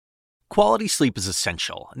Quality sleep is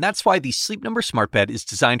essential, and that's why the Sleep Number Smart Bed is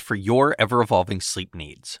designed for your ever-evolving sleep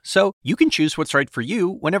needs. So you can choose what's right for you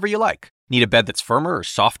whenever you like. Need a bed that's firmer or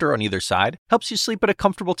softer on either side? Helps you sleep at a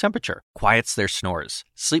comfortable temperature, quiets their snores.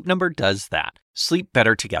 Sleep Number does that. Sleep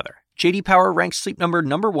better together. J.D. Power ranks Sleep Number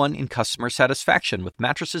 #1 in customer satisfaction with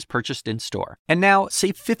mattresses purchased in-store. And now,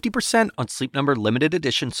 save 50% on Sleep Number limited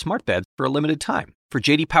edition smart beds for a limited time. For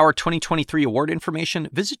J.D. Power 2023 award information,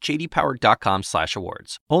 visit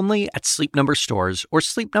jdpower.com/awards. Only at Sleep Number stores or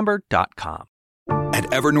sleepnumber.com. At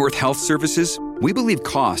Evernorth Health Services, we believe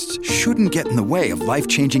costs shouldn't get in the way of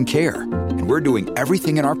life-changing care, and we're doing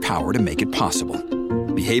everything in our power to make it possible.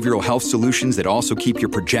 Behavioral health solutions that also keep your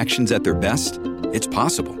projections at their best? It's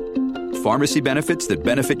possible. Pharmacy benefits that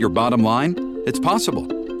benefit your bottom line? It's possible.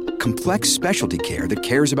 Complex specialty care that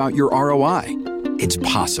cares about your ROI? It's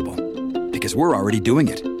possible. Because we're already doing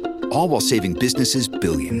it. All while saving businesses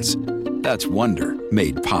billions. That's Wonder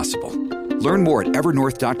made possible. Learn more at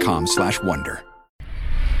evernorth.com/wonder.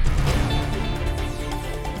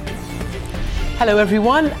 Hello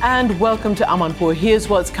everyone and welcome to Amanpour. Here's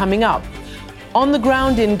what's coming up. On the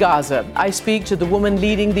ground in Gaza, I speak to the woman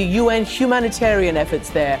leading the UN humanitarian efforts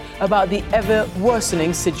there about the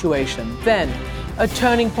ever-worsening situation. Then, a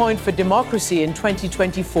turning point for democracy in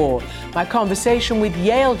 2024. My conversation with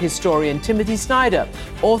Yale historian Timothy Snyder,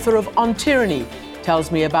 author of On Tyranny,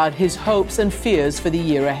 tells me about his hopes and fears for the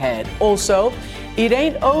year ahead. Also, it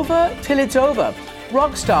ain't over till it's over.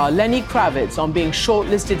 Rock star Lenny Kravitz on being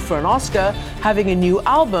shortlisted for an Oscar, having a new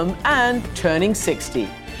album, and turning 60.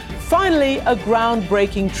 Finally, a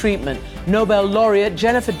groundbreaking treatment. Nobel laureate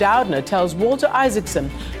Jennifer Doudna tells Walter Isaacson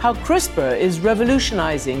how CRISPR is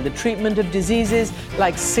revolutionizing the treatment of diseases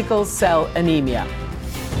like sickle cell anemia.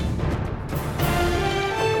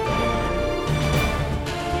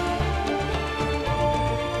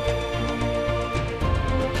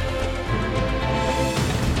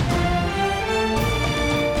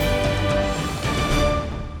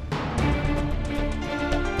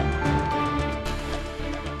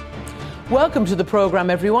 Welcome to the program,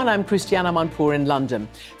 everyone. I'm Christiane Amanpour in London.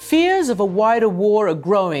 Fears of a wider war are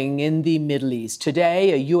growing in the Middle East.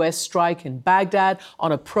 Today, a U.S. strike in Baghdad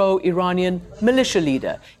on a pro-Iranian militia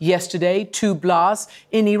leader. Yesterday, 2 blasts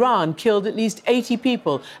in Iran killed at least 80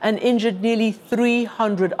 people and injured nearly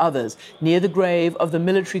 300 others near the grave of the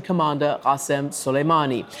military commander Qasem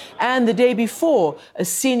Soleimani. And the day before, a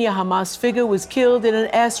senior Hamas figure was killed in an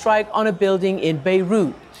airstrike on a building in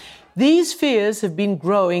Beirut. These fears have been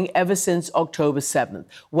growing ever since October 7th,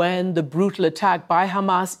 when the brutal attack by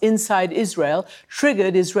Hamas inside Israel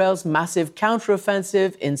triggered Israel's massive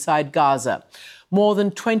counteroffensive inside Gaza. More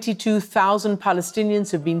than 22,000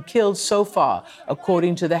 Palestinians have been killed so far,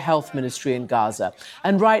 according to the health ministry in Gaza.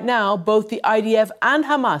 And right now, both the IDF and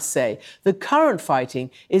Hamas say the current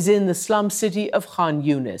fighting is in the slum city of Khan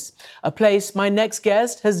Yunis, a place my next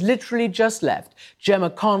guest has literally just left. Gemma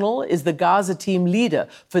Connell is the Gaza team leader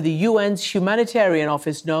for the UN's humanitarian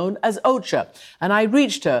office known as OCHA, and I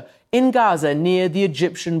reached her in Gaza near the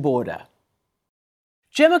Egyptian border.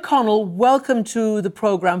 Gemma Connell, welcome to the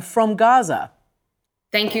program from Gaza.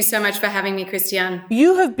 Thank you so much for having me, Christiane.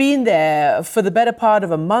 You have been there for the better part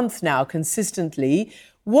of a month now, consistently.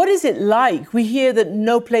 What is it like? We hear that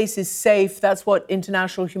no place is safe. That's what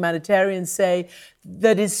international humanitarians say,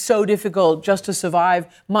 that is so difficult just to survive,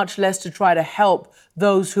 much less to try to help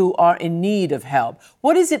those who are in need of help.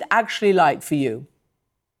 What is it actually like for you?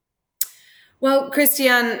 Well,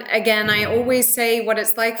 Christiane, again, I always say what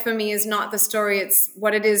it's like for me is not the story. It's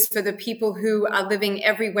what it is for the people who are living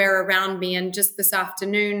everywhere around me. And just this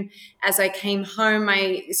afternoon, as I came home,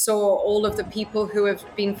 I saw all of the people who have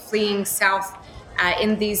been fleeing south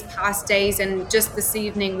in these past days. And just this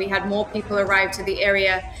evening, we had more people arrive to the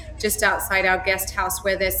area just outside our guest house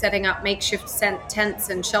where they're setting up makeshift tents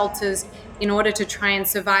and shelters in order to try and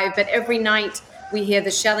survive. But every night we hear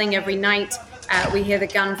the shelling, every night we hear the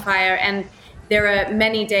gunfire. And there are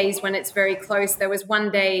many days when it's very close. There was one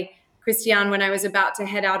day, Christiane, when I was about to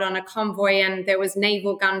head out on a convoy and there was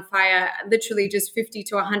naval gunfire literally just 50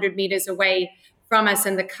 to 100 meters away from us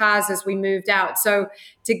and the cars as we moved out. So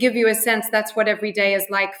to give you a sense, that's what every day is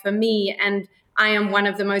like for me. And I am one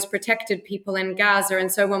of the most protected people in Gaza. And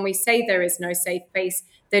so when we say there is no safe place,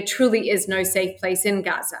 there truly is no safe place in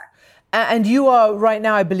Gaza. And you are right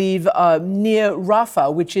now, I believe, near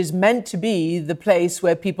Rafah, which is meant to be the place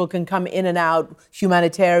where people can come in and out,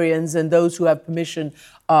 humanitarians and those who have permission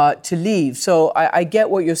to leave. So I get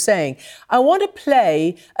what you're saying. I want to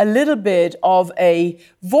play a little bit of a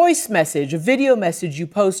voice message, a video message you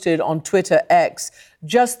posted on Twitter X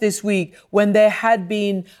just this week when there had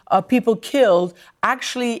been people killed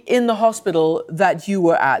actually in the hospital that you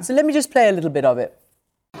were at. So let me just play a little bit of it.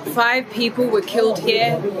 5 people were killed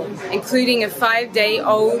here, including a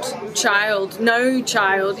 5-day-old child. No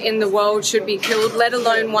child in the world should be killed, let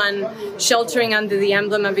alone one sheltering under the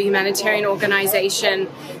emblem of a humanitarian organization.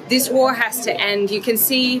 This war has to end. You can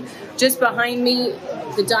see just behind me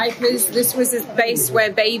the diapers. This was a space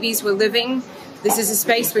where babies were living. This is a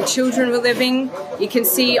space where children were living. You can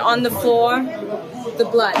see on the floor the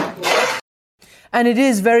blood. And it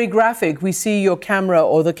is very graphic. We see your camera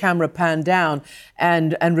or the camera pan down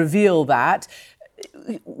and reveal that.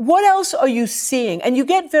 What else are you seeing? And you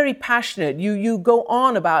get very passionate. You go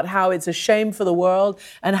on about how it's a shame for the world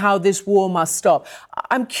and how this war must stop.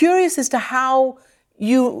 I'm curious as to how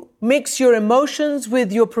you mix your emotions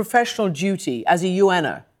with your professional duty as a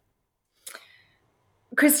UNer.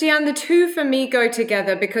 Christiane, the two for me go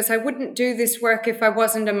together because I wouldn't do this work if I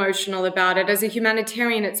wasn't emotional about it. As a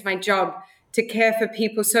humanitarian, it's my job to care for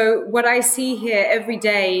people. So what I see here every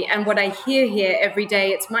day and what I hear here every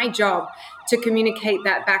day, it's my job to communicate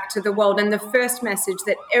that back to the world. And the first message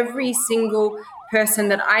that every single person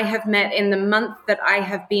that I have met in the month that I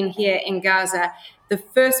have been here in Gaza, the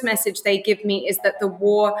first message they give me is that the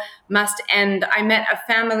war must end. I met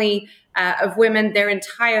a family of women, their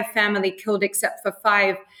entire family killed except for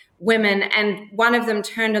 5 women. And one of them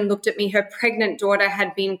turned and looked at me. Her pregnant daughter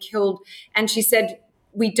had been killed. And she said,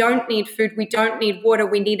 "We don't need food. We don't need water.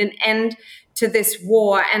 We need an end to this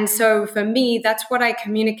war." And so for me, that's what I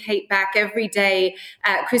communicate back every day.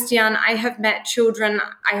 Christiane, I have met children.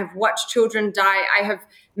 I have watched children die. I have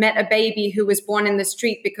met a baby who was born in the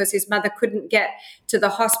street because his mother couldn't get to the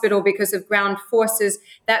hospital because of ground forces.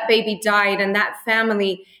 That baby died, and that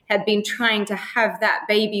family had been trying to have that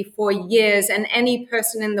baby for years. And any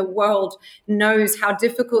person in the world knows how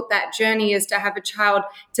difficult that journey is to have a child,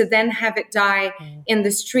 to then have it die in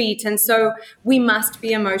the street. And so we must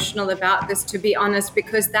be emotional about this, to be honest,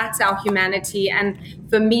 because that's our humanity. And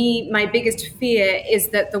for me, my biggest fear is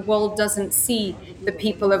that the world doesn't see the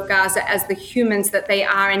people of Gaza as the humans that they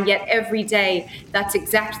are. And yet every day, that's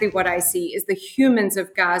exactly what I see, is the humans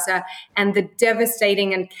of Gaza and the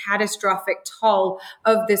devastating and catastrophic toll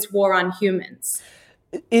of this war on humans.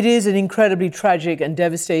 It is an incredibly tragic and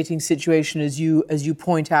devastating situation, as you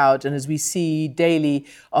point out, and as we see daily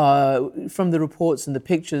from the reports and the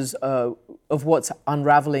pictures of what's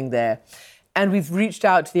unraveling there. And we've reached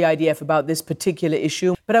out to the IDF about this particular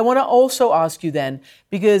issue. But I want to also ask you then,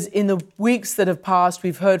 because in the weeks that have passed,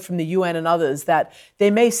 we've heard from the UN and others that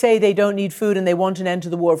they may say they don't need food and they want an end to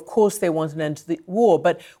the war. Of course they want an end to the war.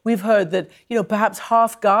 But we've heard that, perhaps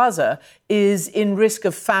half Gaza is in risk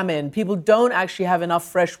of famine. People don't actually have enough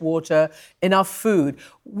fresh water, enough food.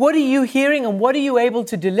 What are you hearing and what are you able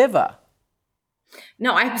to deliver?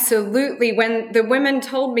 No, absolutely. When the women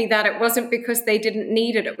told me that, it wasn't because they didn't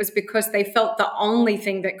need it. It was because they felt the only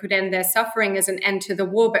thing that could end their suffering is an end to the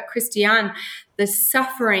war. But Christiane, the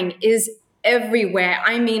suffering is everywhere.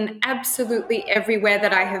 I mean, absolutely everywhere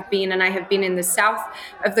that I have been. And I have been in the south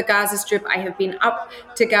of the Gaza Strip. I have been up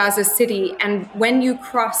to Gaza City. And when you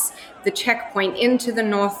cross the checkpoint into the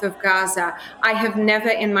north of Gaza, I have never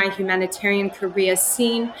in my humanitarian career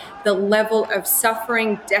seen the level of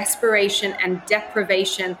suffering, desperation, and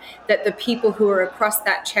deprivation that the people who are across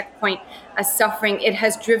that checkpoint are suffering. It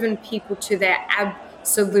has driven people to their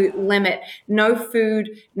absolute limit. No food,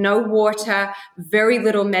 no water, very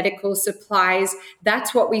little medical supplies.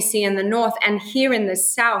 That's what we see in the north. And here in the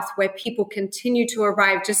south, where people continue to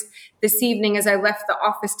arrive, just this evening as I left the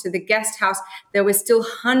office to the guest house, there were still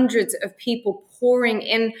hundreds of people pouring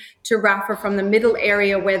in to Rafah from the middle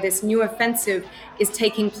area where this new offensive is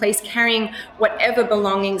taking place, carrying whatever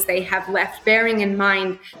belongings they have left, bearing in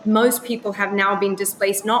mind most people have now been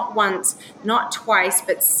displaced not once, not twice,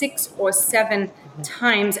 but 6 or 7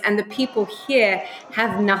 times, and the people here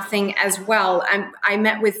have nothing as well. I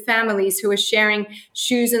met with families who are sharing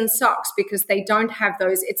shoes and socks because they don't have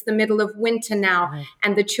those. It's the middle of winter now,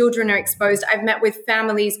 and the children are exposed. I've met with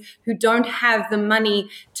families who don't have the money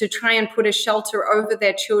to try and put a shelter over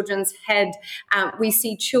their children's head. We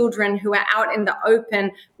see children who are out in the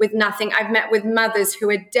open with nothing. I've met with mothers who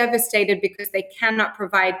are devastated because they cannot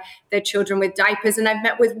provide their children with diapers. And I've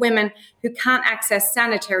met with women who can't access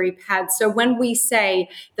sanitary pads. So when we say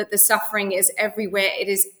that the suffering is everywhere, it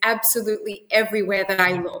is absolutely everywhere that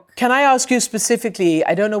I look. Can I ask you specifically,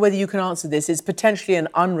 I don't know whether you can answer this, it's potentially an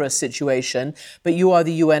UNRWA situation, but you are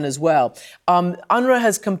the UN as well. UNRWA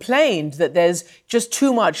has complained that there's just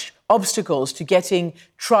too much obstacles to getting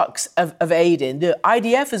trucks of aid in. The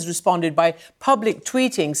IDF has responded by public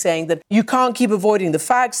tweeting saying that you can't keep avoiding the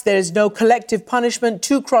facts. There is no collective punishment.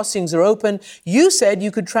 2 crossings are open. You said you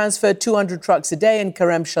could transfer 200 trucks a day in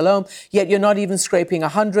Kerem Shalom, yet you're not even scraping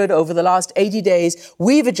 100. Over the last 80 days,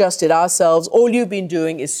 we've adjusted ourselves. All you've been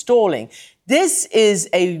doing is stalling. This is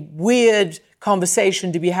a weird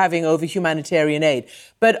conversation to be having over humanitarian aid.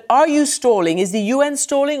 But are you stalling? Is the UN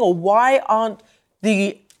stalling, or why aren't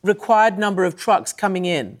the required number of trucks coming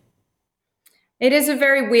in? It is a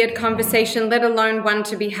very weird conversation, let alone one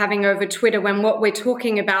to be having over Twitter, when what we're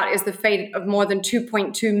talking about is the fate of more than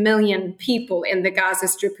 2.2 million people in the Gaza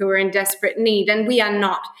Strip who are in desperate need. And we are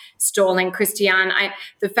not stalling, Christiane.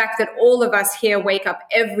 The fact that all of us here wake up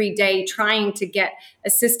every day trying to get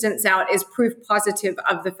assistance out is proof positive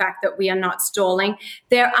of the fact that we are not stalling.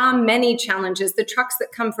 There are many challenges. The trucks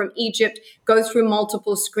that come from Egypt go through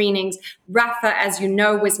multiple screenings. Rafah, as you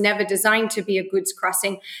know, was never designed to be a goods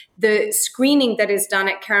crossing. The screening that is done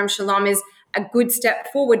at Kerem Shalom is a good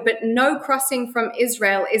step forward, but no crossing from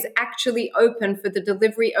Israel is actually open for the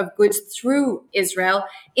delivery of goods through Israel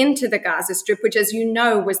into the Gaza Strip, which, as you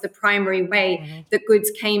know, was the primary way that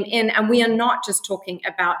goods came in. And we are not just talking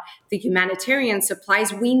about the humanitarian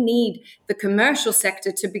supplies. We need the commercial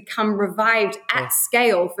sector to become revived at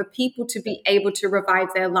scale for people to be able to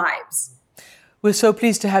revive their lives. We're so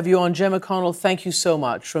pleased to have you on. Gemma Connell, thank you so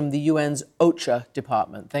much, from the UN's OCHA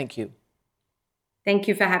department. Thank you. Thank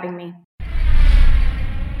you for having me.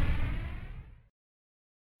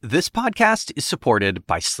 This podcast is supported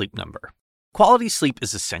by Sleep Number. Quality sleep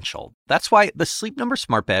is essential. That's why the Sleep Number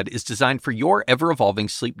Smart Bed is designed for your ever-evolving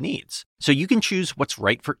sleep needs, so you can choose what's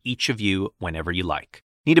right for each of you whenever you like.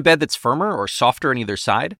 Need a bed that's firmer or softer on either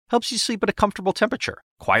side? Helps you sleep at a comfortable temperature.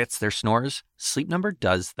 Quiets their snores? Sleep Number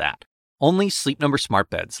does that. Only Sleep Number Smart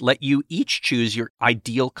Beds let you each choose your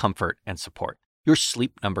ideal comfort and support, your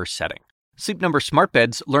Sleep Number setting. Sleep Number Smart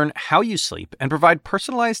Beds learn how you sleep and provide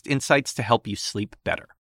personalized insights to help you sleep better.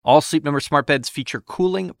 All Sleep Number Smart Beds feature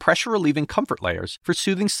cooling, pressure-relieving comfort layers for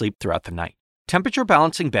soothing sleep throughout the night.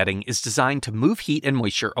 Temperature-balancing bedding is designed to move heat and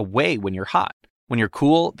moisture away when you're hot. When you're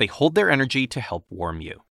cool, they hold their energy to help warm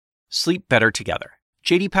you. Sleep better together.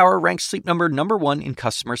 J.D. Power ranks Sleep Number #1 in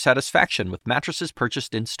customer satisfaction with mattresses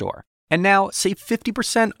purchased in-store. And now, save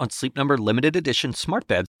 50% on Sleep Number limited edition smart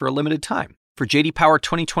beds for a limited time. For J.D. Power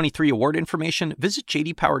 2023 award information, visit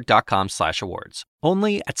jdpower.com/awards.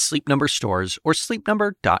 Only at Sleep Number stores or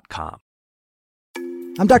sleepnumber.com.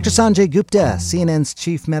 I'm Dr. Sanjay Gupta, CNN's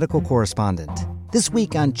chief medical correspondent. This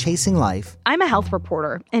week on Chasing Life, I'm a health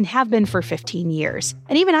reporter and have been for 15 years.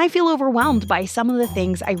 And even I feel overwhelmed by some of the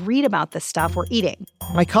things I read about the stuff we're eating.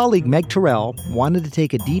 My colleague Meg Terrell wanted to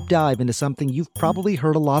take a deep dive into something you've probably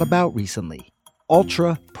heard a lot about recently: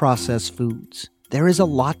 ultra-processed foods. There is a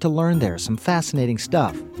lot to learn there, some fascinating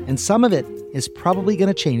stuff, and some of it is probably going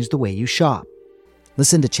to change the way you shop.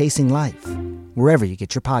 Listen to Chasing Life, wherever you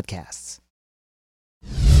get your podcasts.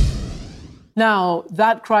 Now,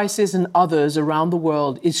 that crisis and others around the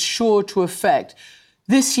world is sure to affect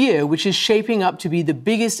this year, which is shaping up to be the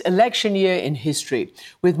biggest election year in history,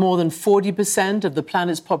 with more than 40% of the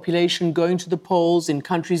planet's population going to the polls in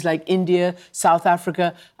countries like India, South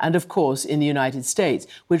Africa, and of course in the United States,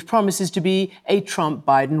 which promises to be a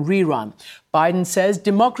Trump-Biden rerun. Biden says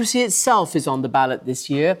democracy itself is on the ballot this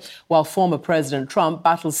year, while former President Trump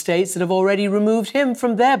battles states that have already removed him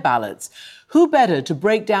from their ballots. Who better to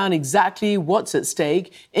break down exactly what's at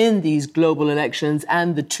stake in these global elections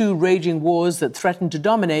and the 2 raging wars that threaten to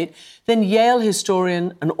dominate than Yale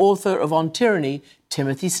historian and author of On Tyranny,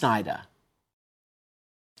 Timothy Snyder.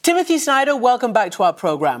 Timothy Snyder, welcome back to our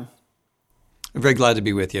program. I'm very glad to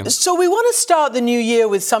be with you. So we want to start the new year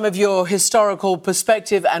with some of your historical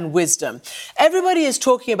perspective and wisdom. Everybody is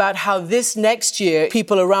talking about how this next year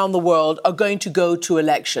people around the world are going to go to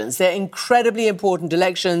elections. They're incredibly important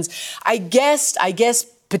elections. I guess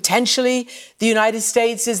potentially the United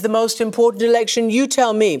States is the most important election. You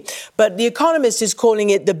tell me. But The Economist is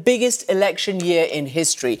calling it the biggest election year in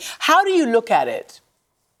history. How do you look at it?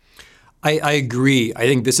 I agree. I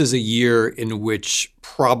think this is a year in which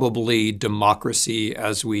probably democracy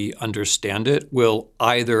as we understand it will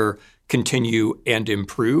either continue and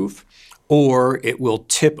improve, or it will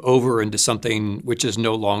tip over into something which is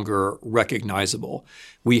no longer recognizable.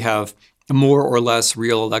 We have more or less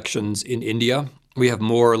real elections in India. We have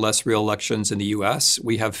more or less real elections in the US.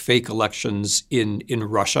 We have fake elections in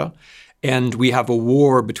Russia. And we have a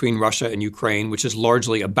war between Russia and Ukraine, which is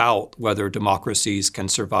largely about whether democracies can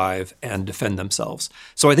survive and defend themselves.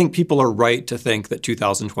 So I think people are right to think that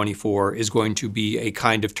 2024 is going to be a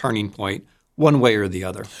kind of turning point one way or the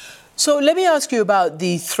other. So let me ask you about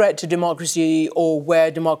the threat to democracy, or where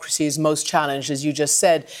democracy is most challenged, as you just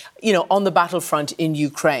said, on the battlefront in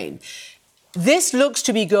Ukraine. This looks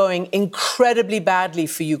to be going incredibly badly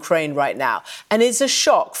for Ukraine right now. And it's a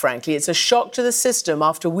shock, frankly. It's a shock to the system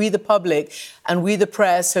after we, the public, and we, the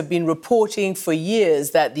press, have been reporting for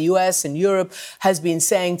years that the US and Europe has been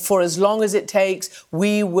saying, for as long as it takes,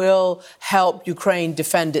 we will help Ukraine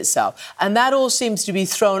defend itself. And that all seems to be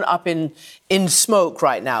thrown up in smoke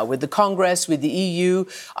right now, with the Congress, with the EU,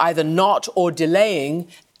 either not or delaying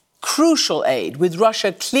crucial aid, with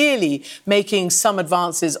Russia clearly making some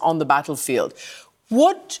advances on the battlefield.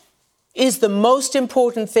 What is the most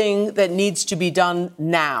important thing that needs to be done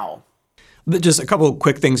now? Just a couple of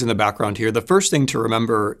quick things in the background here. The first thing to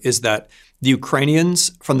remember is that the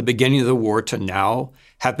Ukrainians, from the beginning of the war to now,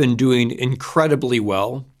 have been doing incredibly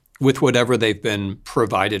well with whatever they've been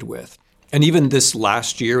provided with. And even this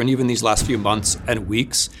last year, and even these last few months and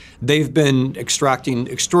weeks, they've been extracting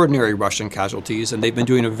extraordinary Russian casualties, and they've been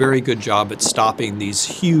doing a very good job at stopping these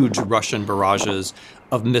huge Russian barrages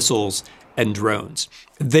of missiles and drones.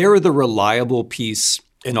 They're the reliable piece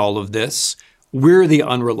in all of this. We're the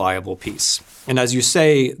unreliable piece. And as you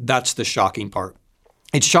say, that's the shocking part.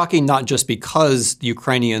 It's shocking not just because the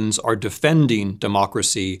Ukrainians are defending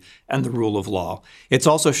democracy and the rule of law. It's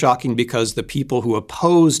also shocking because the people who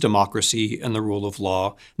oppose democracy and the rule of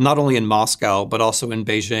law, not only in Moscow, but also in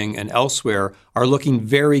Beijing and elsewhere, are looking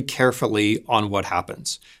very carefully on what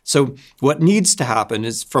happens. So what needs to happen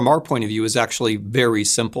is, from our point of view, is actually very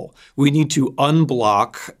simple. We need to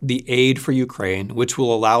unblock the aid for Ukraine, which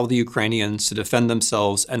will allow the Ukrainians to defend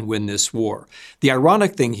themselves and win this war. The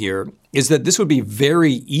ironic thing here is that this would be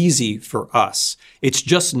very easy for us. It's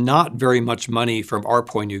just not very much money from our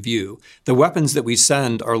point of view. The weapons that we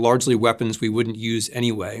send are largely weapons we wouldn't use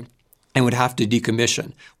anyway and would have to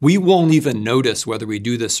decommission. We won't even notice whether we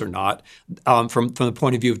do this or not from the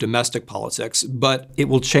point of view of domestic politics, but it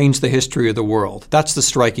will change the history of the world. That's the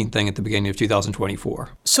striking thing at the beginning of 2024.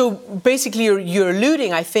 So basically you're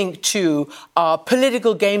alluding, I think, to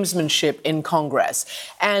political gamesmanship in Congress.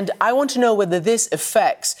 And I want to know whether this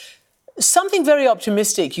affects something very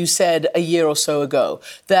optimistic you said a year or so ago,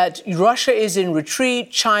 that Russia is in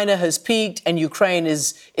retreat, China has peaked, and Ukraine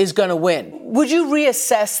is going to win. Would you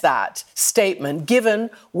reassess that statement, given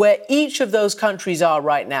where each of those countries are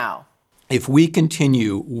right now? If we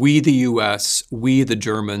continue, we the US, we the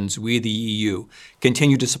Germans, we the EU,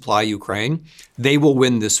 continue to supply Ukraine, they will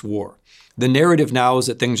win this war. The narrative now is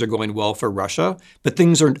that things are going well for Russia, but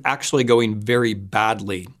things are actually going very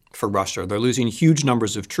badly for Russia. They're losing huge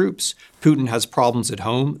numbers of troops. Putin has problems at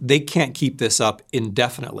home. They can't keep this up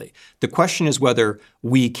indefinitely. The question is whether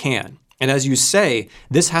we can. And as you say,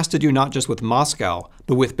 this has to do not just with Moscow,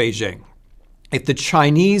 but with Beijing. If the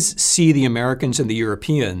Chinese see the Americans and the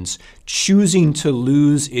Europeans choosing to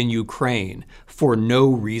lose in Ukraine for no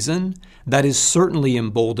reason, that is certainly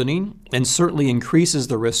emboldening and certainly increases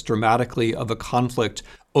the risk dramatically of a conflict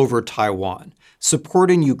over Taiwan.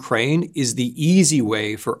 Supporting Ukraine is the easy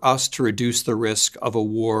way for us to reduce the risk of a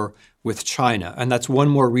war with China. And that's one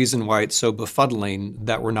more reason why it's so befuddling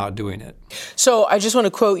that we're not doing it. So I just want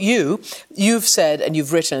to quote you. You've said and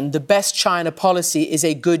you've written, the best China policy is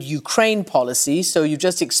a good Ukraine policy. So you've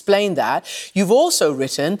just explained that. You've also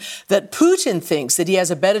written that Putin thinks that he has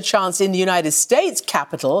a better chance in the United States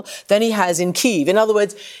capital than he has in Kyiv. In other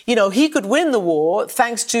words, he could win the war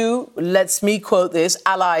thanks to, let me quote this,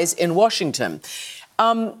 allies in Washington.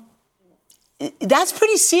 That's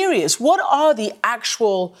pretty serious. What are the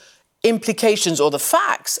actual implications or the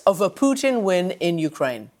facts of a Putin win in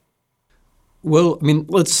Ukraine? Well,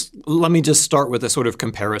 let me just start with a sort of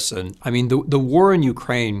comparison. The war in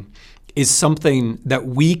Ukraine is something that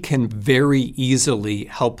we can very easily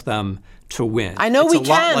help them to win. I know we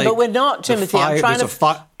can, but we're not, Timothy.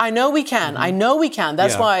 I know we can. Mm-hmm. I know we can.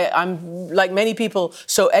 That's why I'm, like many people,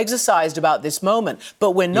 so exercised about this moment.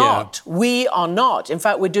 But we're not. Yeah. We are not. In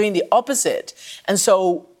fact, we're doing the opposite. And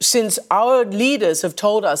so since our leaders have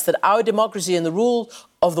told us that our democracy and the rule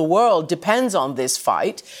of the world depends on this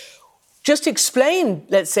fight, just explain,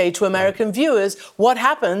 let's say, to American viewers what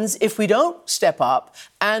happens if we don't step up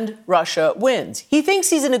and Russia wins. He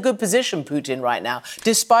thinks he's in a good position, Putin, right now,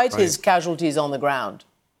 despite his casualties on the ground.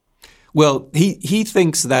 Well, he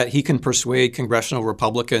thinks that he can persuade congressional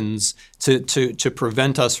Republicans to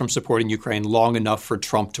prevent us from supporting Ukraine long enough for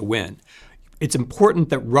Trump to win. it's important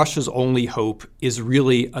that Russia's only hope is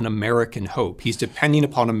really an American hope. He's depending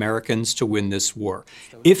upon Americans to win this war.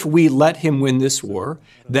 If we let him win this war,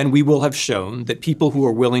 then we will have shown that people who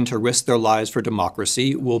are willing to risk their lives for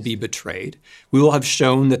democracy will be betrayed. We will have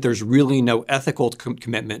shown that there's really no ethical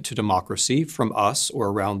commitment to democracy from us or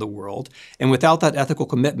around the world. And without that ethical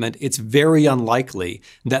commitment, it's very unlikely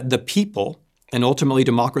that the people, and ultimately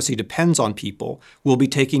democracy depends on people, will be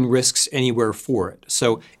taking risks anywhere for it.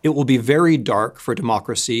 So it will be very dark for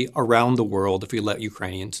democracy around the world if we let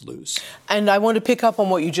Ukrainians lose. And I want to pick up on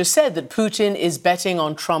what you just said, that Putin is betting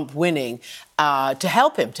on Trump winning to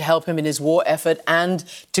help him in his war effort and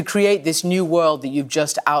to create this new world that you've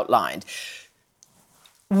just outlined.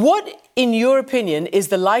 What, in your opinion, is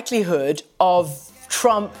the likelihood of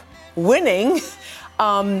Trump winning,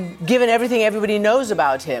 given everything everybody knows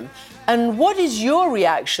about him? And what is your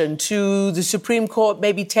reaction to the Supreme Court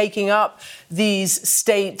maybe taking up these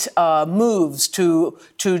state moves to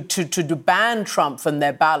ban Trump from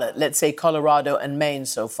their ballot, let's say Colorado and Maine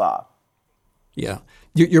so far? Yeah.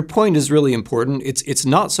 Your point is really important. It's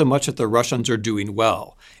not so much that the Russians are doing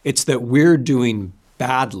well. It's that we're doing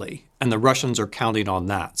badly, and the Russians are counting on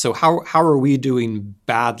that. So how are we doing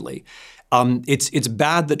badly? It's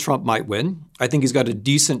bad that Trump might win. I think he's got a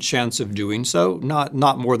decent chance of doing so,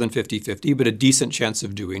 not more than 50-50, but a decent chance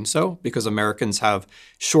of doing so, because Americans have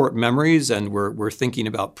short memories and we're thinking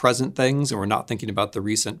about present things and we're not thinking about the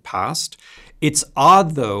recent past. It's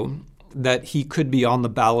odd, though, that he could be on the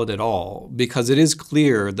ballot at all, because it is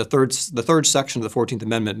clear, the third section of the 14th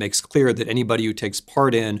Amendment makes clear that anybody who takes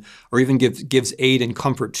part in or even gives aid and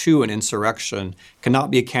comfort to an insurrection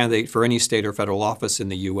cannot be a candidate for any state or federal office in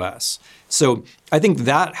the U.S. So I think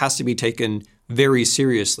that has to be taken very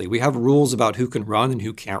seriously. We have rules about who can run and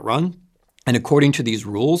who can't run. And according to these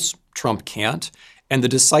rules, Trump can't. And the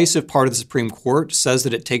decisive part of the Supreme Court says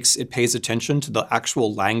that it pays attention to the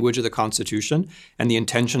actual language of the Constitution and the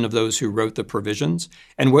intention of those who wrote the provisions.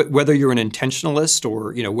 And whether you're an intentionalist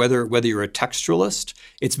or whether you're a textualist,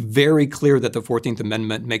 it's very clear that the 14th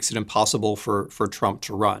Amendment makes it impossible for Trump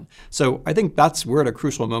to run. So I think we're at a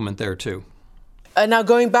crucial moment there too. Now,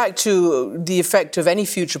 going back to the effect of any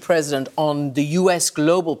future president on the U.S.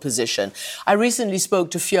 global position, I recently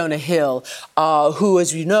spoke to Fiona Hill, who,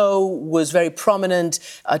 as you know, was very prominent,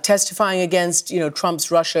 testifying against,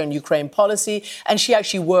 Trump's Russia and Ukraine policy. And she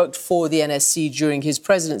actually worked for the NSC during his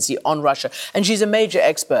presidency on Russia. And she's a major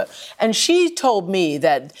expert. And she told me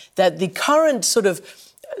that the current sort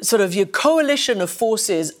of your coalition of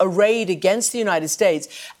forces arrayed against the United States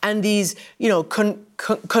and these,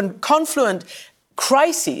 confluent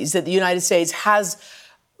crises that the United States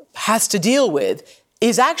has to deal with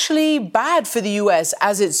is actually bad for the U.S.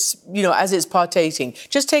 as it's partaking.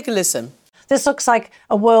 Just take a listen. This looks like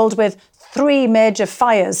a world with three major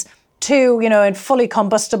fires, two, in fully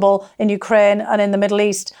combustible in Ukraine and in the Middle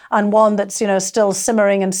East, and one that's, still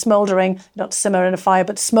simmering and smouldering, not simmer in a fire,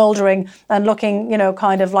 but smouldering and looking,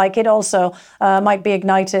 kind of like it also might be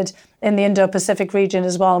ignited in the Indo-Pacific region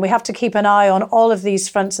as well. And we have to keep an eye on all of these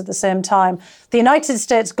fronts at the same time. The United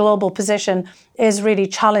States global position is really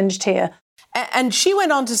challenged here. And she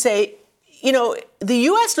went on to say, the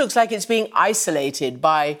U.S. looks like it's being isolated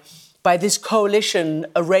by this coalition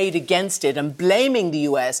arrayed against it and blaming the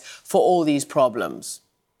U.S. for all these problems.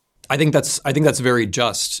 I think that's very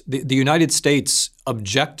just. The United States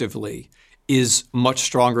objectively is much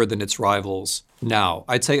stronger than its rivals now.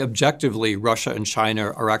 I'd say objectively, Russia and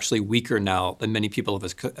China are actually weaker now than many people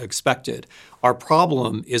have expected. Our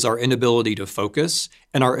problem is our inability to focus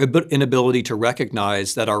and our inability to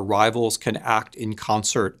recognize that our rivals can act in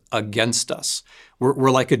concert against us.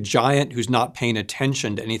 We're like a giant who's not paying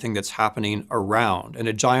attention to anything that's happening around. And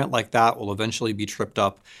a giant like that will eventually be tripped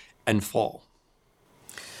up and fall.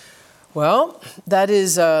 Well, that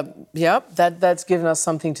is, that's given us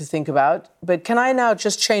something to think about. But can I now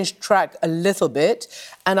just change track a little bit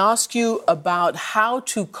and ask you about how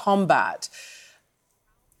to combat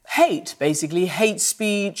hate, basically, hate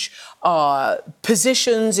speech,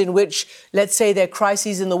 positions in which, let's say, there are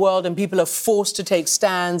crises in the world and people are forced to take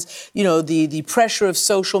stands, the pressure of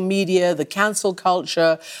social media, the cancel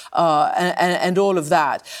culture, and all of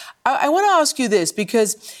that. I want to ask you this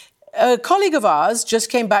because a colleague of ours just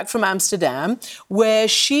came back from Amsterdam, where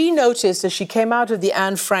she noticed, as she came out of the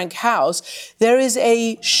Anne Frank house, there is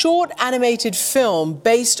a short animated film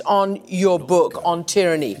based on your book on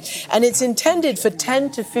tyranny. And it's intended for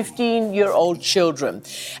 10 to 15-year-old children.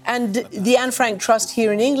 And the Anne Frank Trust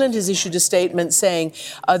here in England has issued a statement saying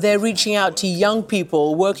they're reaching out to young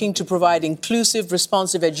people, working to provide inclusive,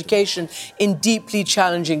 responsive education in deeply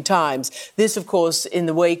challenging times. This, of course, in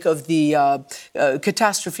the wake of the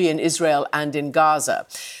catastrophe in Israel and in Gaza.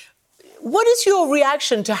 What is your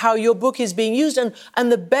reaction to how your book is being used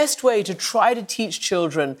and the best way to try to teach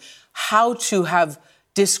children how to have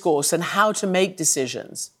discourse and how to make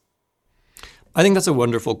decisions? I think that's a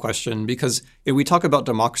wonderful question because if we talk about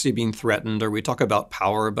democracy being threatened or we talk about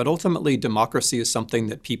power, but ultimately democracy is something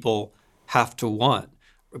that people have to want.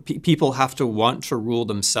 People have to want to rule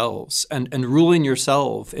themselves. And ruling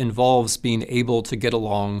yourself involves being able to get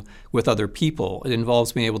along with other people. It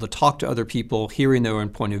involves being able to talk to other people, hearing their own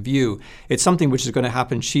point of view. It's something which is going to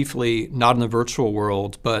happen chiefly not in the virtual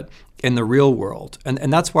world, but in the real world.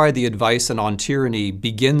 And that's why the advice on tyranny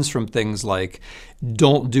begins from things like,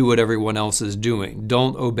 don't do what everyone else is doing.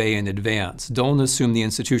 Don't obey in advance. Don't assume the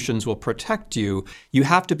institutions will protect you. You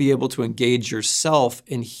have to be able to engage yourself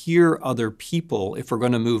and hear other people if we're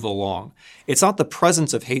going to move along. It's not the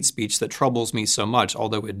presence of hate speech that troubles me so much,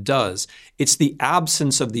 although it does. It's the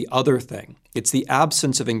absence of the other thing. It's the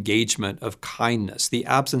absence of engagement, of kindness, the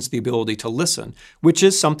absence of the ability to listen, which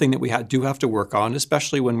is something that we do have to work on,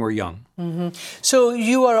 especially when we're young. Mm-hmm. So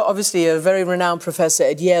you are obviously a very renowned professor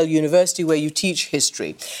at Yale University where you teach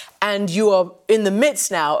history. And you are in the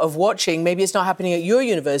midst now of watching, maybe it's not happening at your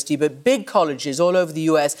university, but big colleges all over the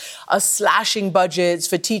US are slashing budgets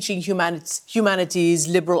for teaching humanities,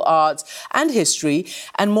 liberal arts, and history.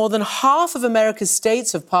 And more than half of America's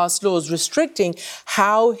states have passed laws restricting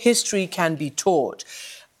how history can be taught.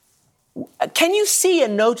 Can you see a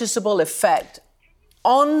noticeable effect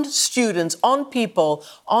on students, on people,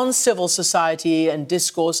 on civil society and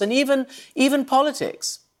discourse, and even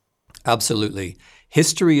politics? Absolutely.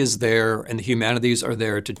 History is there and the humanities are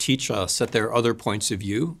there to teach us that there are other points of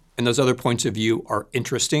view, and those other points of view are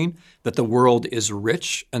interesting, that the world is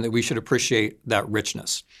rich, and that we should appreciate that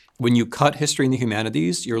richness. When you cut history and the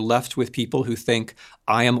humanities, you're left with people who think,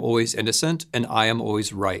 I am always innocent and I am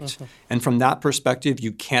always right. Mm-hmm. And from that perspective,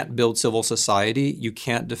 you can't build civil society, you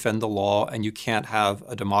can't defend the law, and you can't have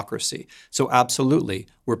a democracy. So absolutely,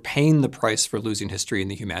 we're paying the price for losing history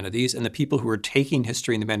and the humanities, and the people who are taking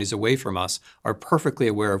history and the humanities away from us are perfectly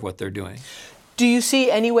aware of what they're doing. Do you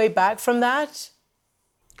see any way back from that?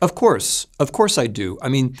 Of course I do. I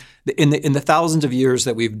mean, in the thousands of years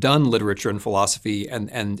that we've done literature and philosophy and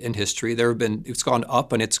in history, it's gone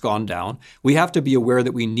up and it's gone down. We have to be aware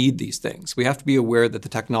that we need these things. We have to be aware that the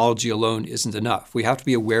technology alone isn't enough. We have to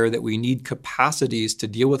be aware that we need capacities to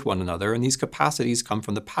deal with one another, and these capacities come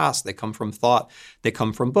from the past. They come from thought. They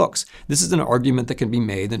come from books. This is an argument that can be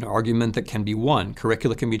made, an argument that can be won.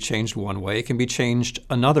 Curricula can be changed one way. It can be changed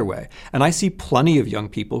another way. And I see plenty of young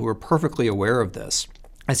people who are perfectly aware of this.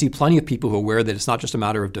 I see plenty of people who are aware that it's not just a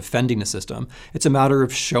matter of defending the system, it's a matter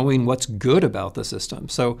of showing what's good about the system.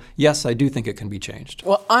 So yes, I do think it can be changed.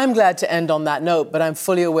 Well, I'm glad to end on that note, but I'm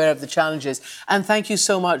fully aware of the challenges. And thank you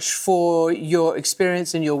so much for your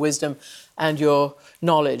experience and your wisdom and your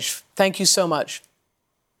knowledge. Thank you so much.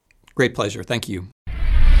 Great pleasure. Thank you.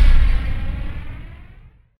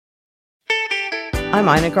 I'm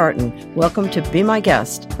Ina Garten. Welcome to Be My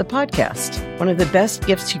Guest, the podcast. One of the best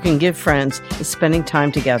gifts you can give friends is spending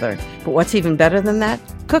time together. But what's even better than that?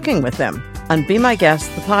 Cooking with them. On Be My Guest,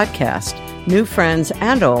 the podcast, new friends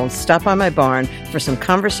and old stop by my barn for some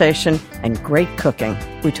conversation and great cooking.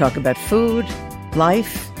 We talk about food,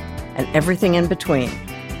 life, and everything in between.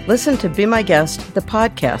 Listen to Be My Guest, the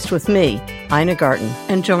podcast with me, Ina Garten,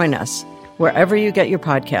 and join us wherever you get your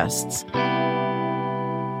podcasts.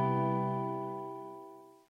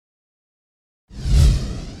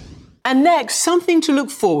 And next, something to look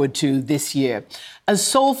forward to this year. As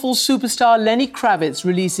soulful superstar Lenny Kravitz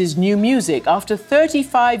releases new music after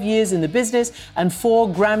 35 years in the business and 4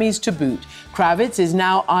 Grammys to boot. Kravitz is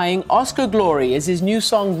now eyeing Oscar glory as his new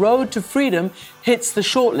song Road to Freedom hits the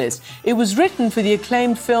shortlist. It was written for the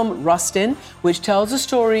acclaimed film Rustin, which tells the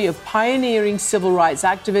story of pioneering civil rights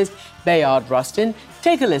activist Bayard Rustin.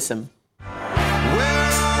 Take a listen.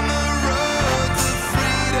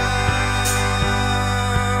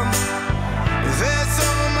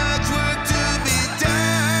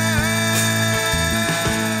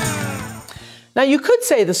 Now, you could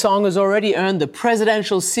say the song has already earned the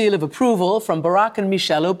presidential seal of approval from Barack and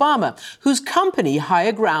Michelle Obama, whose company,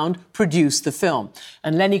 Higher Ground, produced the film.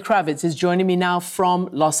 And Lenny Kravitz is joining me now from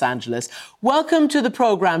Los Angeles. Welcome to the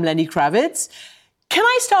program, Lenny Kravitz. Can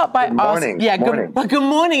I start by asking... Good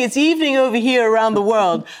morning. It's evening over here around the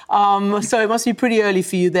world, so it must be pretty early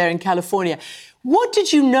for you there in California. What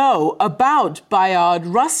did you know about Bayard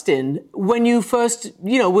Rustin when you first,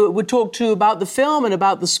 were talked to about the film and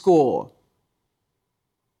about the score?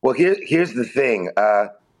 Well, here's the thing.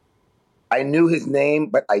 I knew his name,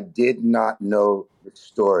 but I did not know the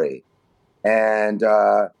story. And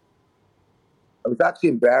I was actually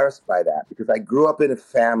embarrassed by that because I grew up in a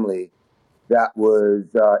family that was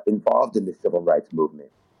involved in the civil rights movement.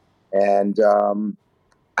 And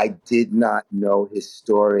I did not know his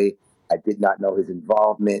story. I did not know his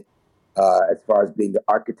involvement as far as being the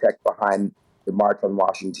architect behind the March on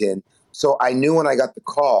Washington. So I knew when I got the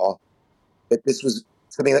call that this was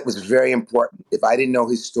something that was very important. If I didn't know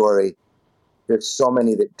his story, there's so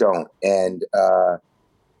many that don't. And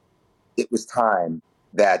it was time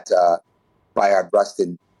that Bayard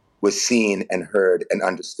Rustin was seen and heard and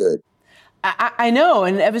understood. I know,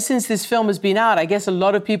 and ever since this film has been out, I guess a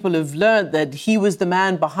lot of people have learned that he was the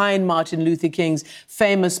man behind Martin Luther King's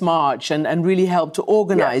famous march and really helped to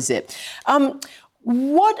organize it.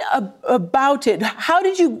 What about it? How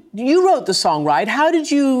did you wrote the song, right?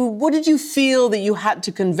 What did you feel that you had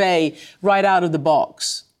to convey right out of the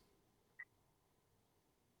box?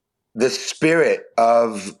 The spirit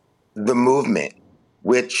of the movement,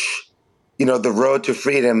 which, you know, the road to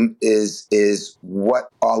freedom is what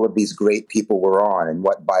all of these great people were on and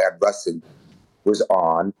what Bayard Rustin was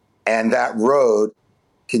on. And that road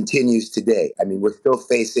continues today. I mean, we're still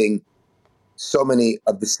facing so many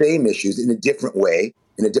of the same issues in a different way,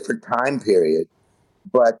 in a different time period.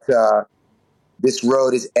 But this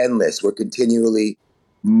road is endless. We're continually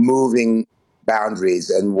moving boundaries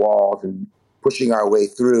and walls and pushing our way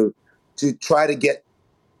through to try to get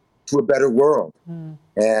to a better world.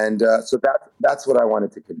 And so that's what I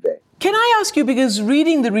wanted to convey. Can I ask you, because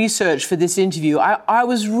reading the research for this interview, I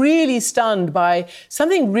was really stunned by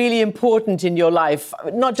something really important in your life,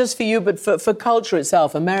 not just for you, but for culture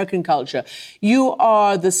itself, American culture. You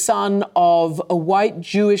are the son of a white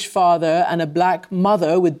Jewish father and a black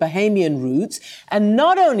mother with Bahamian roots. And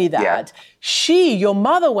not only that, your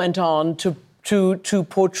mother went on to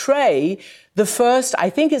portray the first, I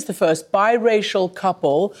think it's the first biracial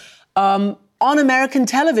couple on American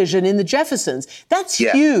television in The Jeffersons. That's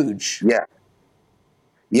huge. Yeah.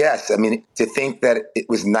 Yes. I mean, to think that it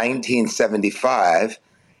was 1975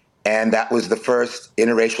 and that was the first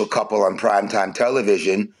interracial couple on primetime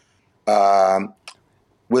television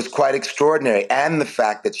was quite extraordinary. And the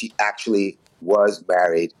fact that she actually was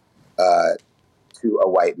married to a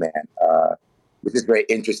white man, which is very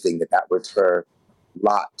interesting that was her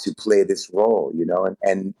lot to play this role, you know.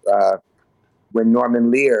 And when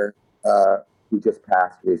Norman Lear, who just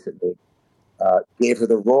passed recently, gave her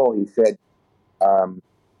the role, he said,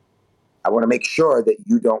 I want to make sure that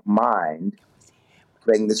you don't mind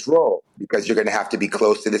playing this role because you're going to have to be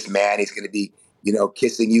close to this man. He's going to be, you know,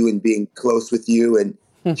 kissing you and being close with you. And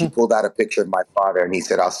she pulled out a picture of my father and he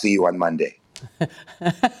said, I'll see you on Monday.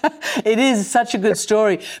 It is such a good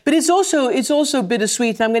story, but it's also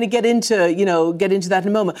bittersweet. And I'm going to get into that in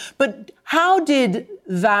a moment. But how did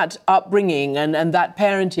that upbringing and that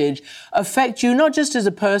parentage affect you, not just as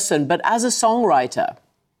a person, but as a songwriter?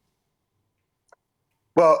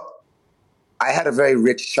 Well, I had a very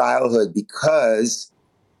rich childhood because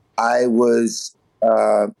I was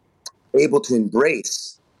able to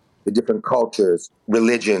embrace the different cultures,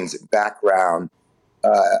 religions, background,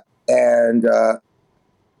 and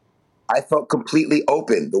I felt completely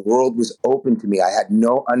open. The world was open to me. I had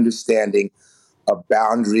no understanding of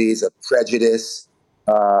boundaries, of prejudice.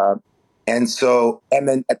 And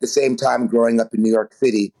then at the same time, growing up in New York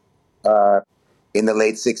City in the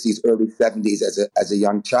late 60s, early 70s as a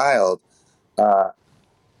young child,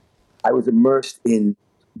 I was immersed in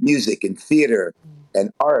music and theater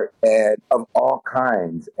and art and of all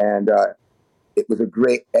kinds. And it was a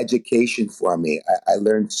great education for me. I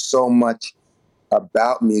learned so much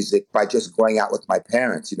about music by just going out with my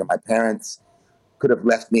parents. You know, my parents could have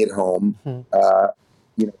left me at home,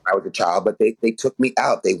 you know, I was a child, but they took me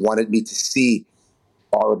out. They wanted me to see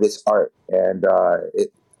all of this art. And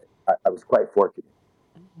I was quite fortunate.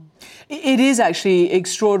 It is actually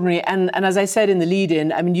extraordinary. And as I said in the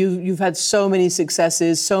lead-in, I mean, you've had so many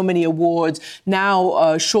successes, so many awards, now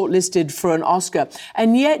shortlisted for an Oscar.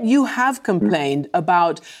 And yet you have complained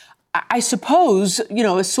about, I suppose, you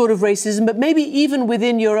know, a sort of racism, but maybe even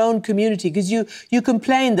within your own community, because you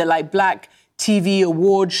complained that, like, black TV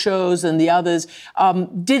award shows and the others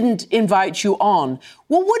didn't invite you on.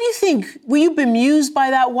 Well, what do you think? Were you bemused by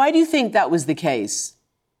that? Why do you think that was the case?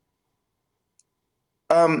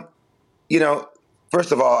 You know,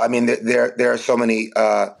 first of all, I mean, there are so many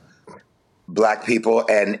black people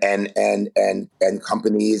and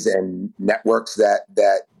companies and networks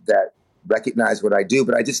that recognize what I do.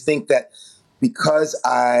 But I just think that because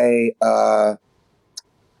I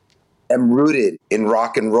am rooted in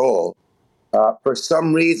rock and roll, for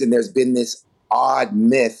some reason, there's been this odd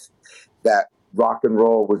myth that rock and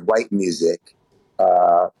roll was white music,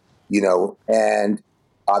 you know, and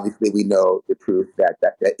obviously we know the truth that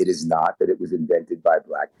it is not, that it was invented by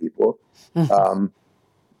Black people.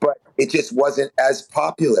 But it just wasn't as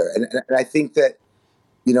popular. And I think that,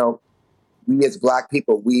 you know, we as Black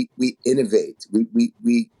people, we innovate,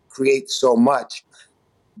 we create so much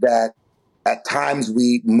that at times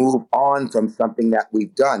we move on from something that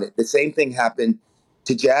we've done. The same thing happened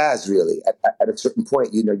to jazz, really. At a certain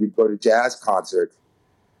point, you know, you'd go to jazz concerts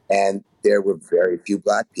and there were very few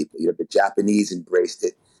Black people. You know, the Japanese embraced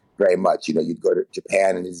it very much. You know, you'd go to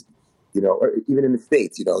Japan and, you know, or even in the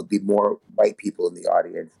States, you know, it'd be more white people in the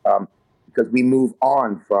audience because we move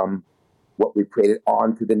on from what we created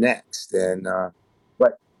on to the next. And,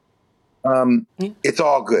 but it's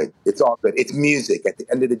all good. It's all good. It's music. At the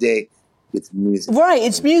end of the day, it's music. Right,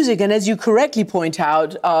 it's music. And as you correctly point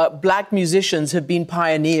out, Black musicians have been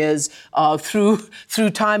pioneers through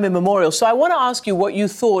time immemorial. So I want to ask you what you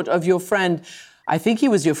thought of your friend, I think he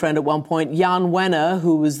was your friend at one point, Jan Wenner,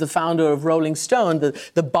 who was the founder of Rolling Stone,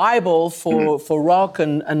 the Bible for rock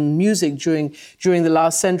and music during the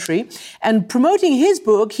last century. And promoting his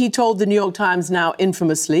book, he told the New York Times, now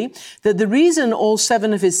infamously, that the reason all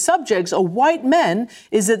 7 of his subjects are white men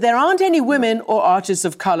is that there aren't any women or artists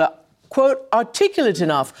of color, quote, articulate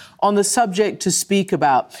enough on the subject to speak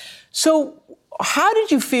about. So how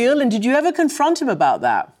did you feel, and did you ever confront him about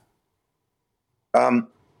that?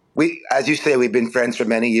 As you say, we've been friends for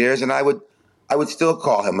many years, and I would still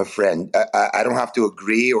call him a friend. I don't have to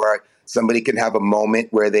agree, or somebody can have a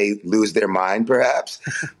moment where they lose their mind, perhaps.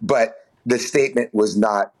 But the statement was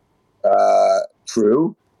not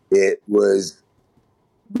true. It was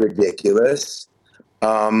ridiculous.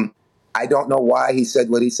 I don't know why he said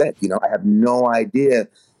what he said. You know, I have no idea,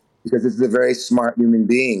 because this is a very smart human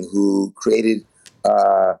being who created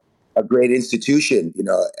a great institution. You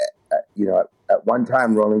know, at one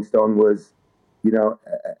time, Rolling Stone was, you know,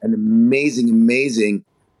 an amazing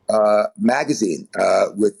magazine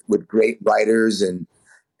with great writers and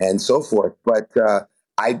so forth. But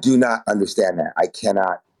I do not understand that. I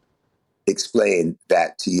cannot explain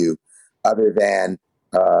that to you, other than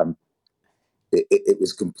it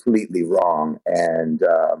was completely wrong. And,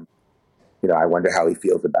 you know, I wonder how he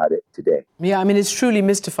feels about it today. Yeah, I mean, it's truly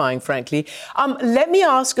mystifying, frankly. Let me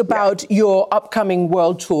ask about your upcoming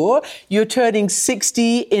world tour. You're turning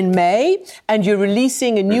 60 in May, and you're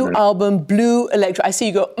releasing a new album, Blue Electric. I see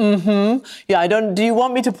you go, Yeah, do you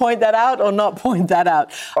want me to point that out or not point that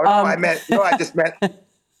out? Oh, no, I just meant...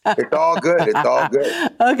 It's all good. It's all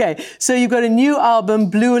good. Okay, so you've got a new album,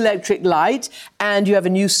 Blue Electric Light, and you have a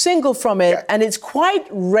new single from it, and it's quite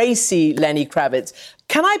racy, Lenny Kravitz.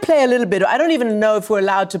 Can I play a little bit? I don't even know if we're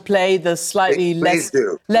allowed to play the slightly less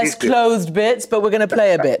clothed bits, but we're going to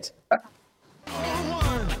play a bit.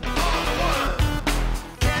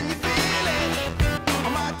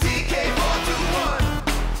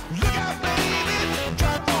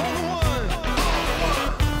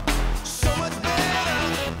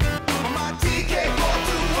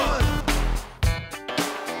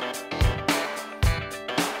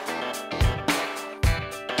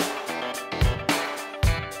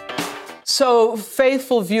 So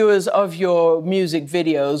faithful viewers of your music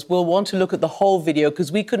videos will want to look at the whole video,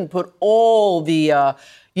 because we couldn't put all the,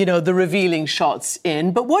 the revealing shots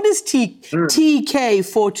in. But what does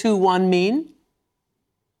TK421 mean?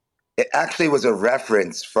 It actually was a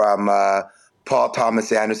reference from Paul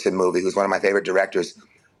Thomas Anderson movie, who's one of my favorite directors,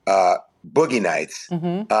 Boogie Nights,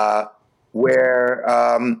 where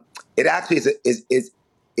it actually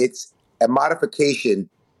it's a modification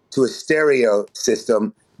to a stereo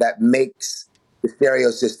system that makes the stereo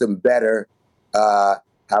system better,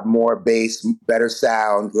 have more bass, better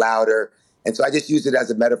sound, louder. And so I just use it as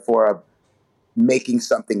a metaphor of making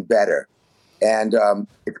something better. And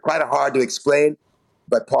it's quite hard to explain,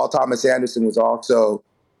 but Paul Thomas Anderson was also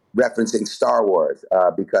referencing Star Wars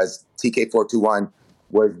because TK421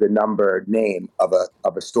 was the number name of a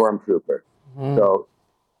stormtrooper. So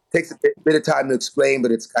it takes a bit of time to explain, but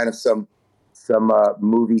it's kind of some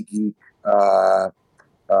movie geek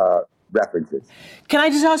references. Can I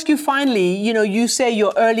just ask you finally, you say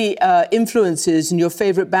your early influences and your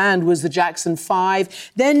favorite band was the Jackson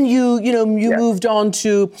 5. Then you moved on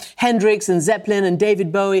to Hendrix and Zeppelin and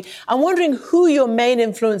David Bowie. I'm wondering who your main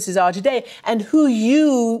influences are today and who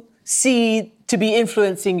you see to be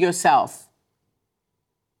influencing yourself.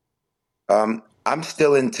 I'm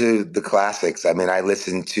still into the classics. I mean, I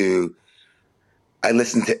listen to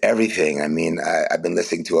everything. I mean, I've been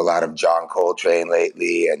listening to a lot of John Coltrane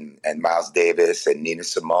lately, and Miles Davis, and Nina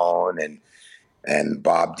Simone, and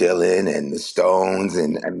Bob Dylan, and the Stones,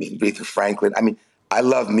 and Aretha Franklin. I mean, I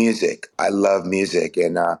love music.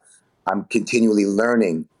 And I'm continually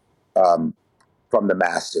learning from the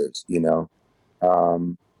masters, you know.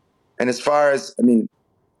 And as far as, I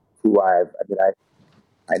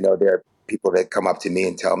know there are people that come up to me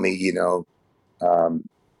and tell me, you know,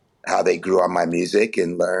 how they grew on my music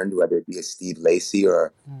and learned, whether it be a Steve Lacy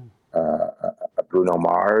or a Bruno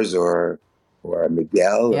Mars or a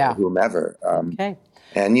Miguel or whomever.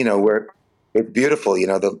 And, you know, it's beautiful, you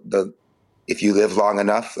know, if you live long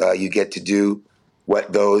enough, you get to do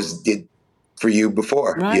what those did for you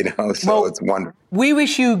before, you know, so it's wonderful. We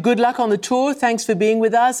wish you good luck on the tour. Thanks for being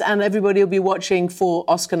with us. And everybody will be watching for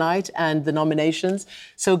Oscar night and the nominations.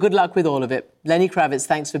 So good luck with all of it. Lenny Kravitz,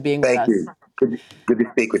 thanks for being with us. Thank you. Good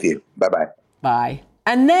to speak with you. Bye-bye. Bye.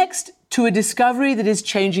 And next, to a discovery that is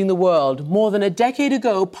changing the world. More than a decade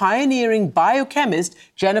ago, pioneering biochemist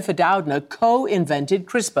Jennifer Doudna co-invented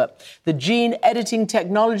CRISPR, the gene editing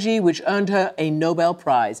technology which earned her a Nobel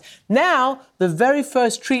Prize. Now, the very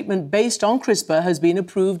first treatment based on CRISPR has been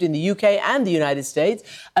approved in the UK and the United States,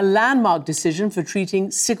 a landmark decision for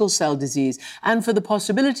treating sickle cell disease and for the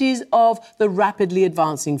possibilities of the rapidly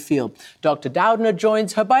advancing field. Dr. Doudna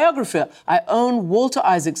joins her biographer, our own Walter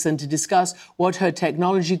Isaacson, to discuss what her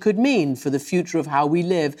technology could mean for the future of how we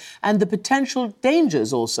live and the potential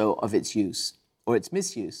dangers also of its use or its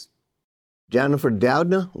misuse. Jennifer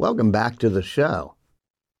Doudna, welcome back to the show.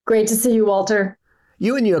 Great to see you, Walter.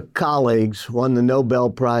 You and your colleagues won the Nobel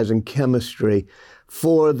Prize in Chemistry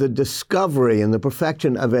for the discovery and the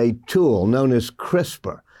perfection of a tool known as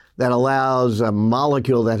CRISPR that allows a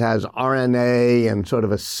molecule that has RNA and sort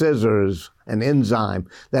of a scissors, an enzyme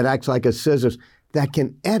that acts like a scissors, that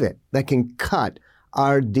can edit, that can cut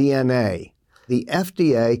our DNA. The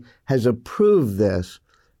FDA has approved this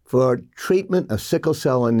for treatment of sickle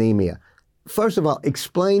cell anemia. First of all,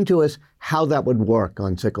 explain to us how that would work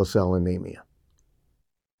on sickle cell anemia.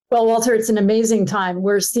 Well, Walter, it's an amazing time.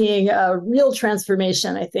 We're seeing a real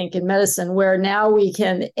transformation, I think, in medicine, where now we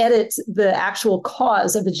can edit the actual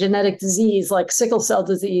cause of a genetic disease like sickle cell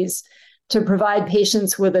disease to provide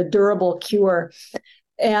patients with a durable cure.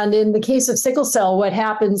 And in the case of sickle cell, what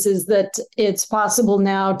happens is that it's possible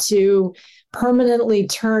now to permanently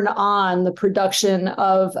turn on the production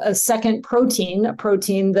of a second protein, a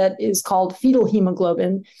protein that is called fetal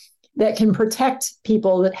hemoglobin, that can protect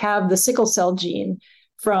people that have the sickle cell gene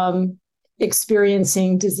from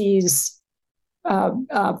experiencing disease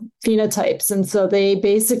phenotypes. And so they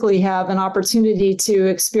basically have an opportunity to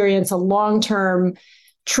experience a long-term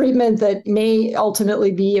treatment that may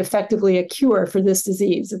ultimately be effectively a cure for this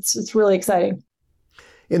disease. It's really exciting.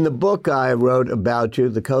 In the book I wrote about you,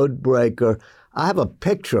 The Code Breaker, I have a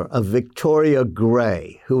picture of Victoria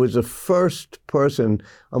Gray, who was the first person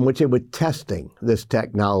on which they were testing this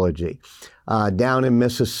technology down in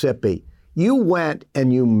Mississippi. You went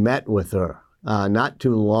and you met with her not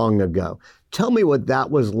too long ago. Tell me what that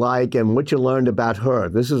was like and what you learned about her.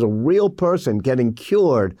 This is a real person getting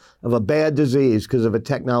cured of a bad disease because of a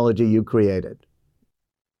technology you created.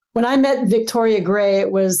 When I met Victoria Gray,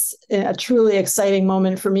 it was a truly exciting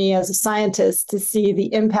moment for me as a scientist to see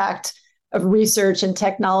the impact of research and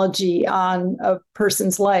technology on a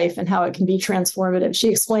person's life and how it can be transformative. She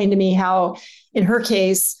explained to me how, in her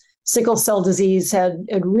case, sickle cell disease had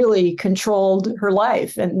really controlled her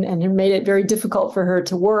life and had made it very difficult for her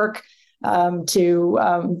to work,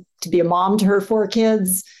 to be a mom to her 4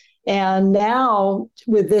 kids. And now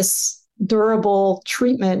with this durable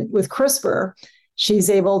treatment with CRISPR,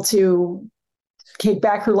 she's able to take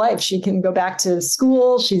back her life. She can go back to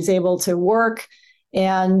school. She's able to work.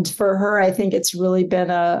 And for her, I think it's really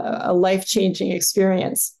been a life-changing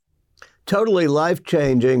experience. Totally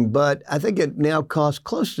life-changing, but I think it now costs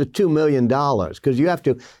close to $2 million because you have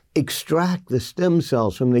to extract the stem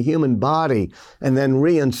cells from the human body and then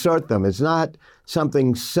reinsert them. It's not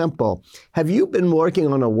something simple. Have you been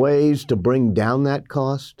working on ways to bring down that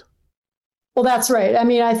cost? Well, that's right. I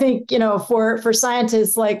mean, I think, for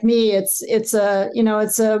scientists like me, it's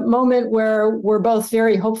a moment where we're both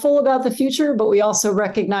very hopeful about the future, but we also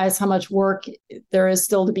recognize how much work there is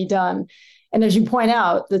still to be done. And as you point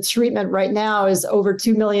out, the treatment right now is over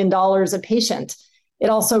 $2 million a patient. It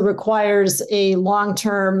also requires a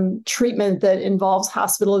long-term treatment that involves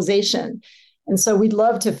hospitalization. And so we'd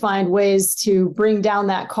love to find ways to bring down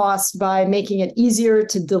that cost by making it easier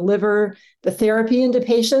to deliver the therapy into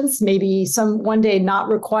patients, maybe one day not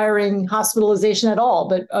requiring hospitalization at all,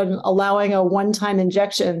 but allowing a one-time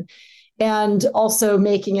injection, and also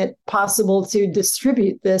making it possible to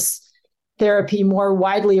distribute this therapy more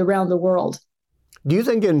widely around the world. Do you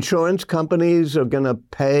think insurance companies are going to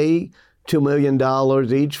pay $2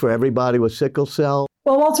 million each for everybody with sickle cell?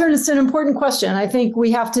 Well, Walter, it's an important question. I think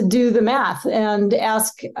we have to do the math and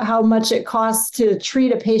ask how much it costs to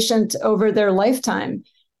treat a patient over their lifetime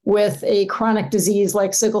with a chronic disease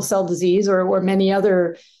like sickle cell disease or many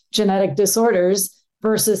other genetic disorders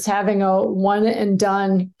versus having a one and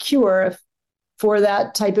done cure for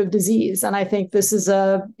that type of disease. And I think this is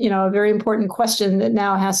a very important question that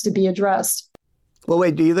now has to be addressed. Well,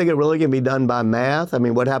 wait, do you think it really can be done by math? I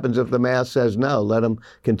mean, what happens if the math says no, let them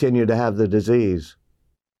continue to have the disease?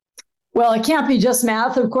 Well, it can't be just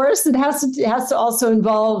math, of course. It has to also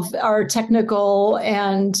involve our technical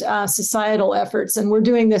and societal efforts. And we're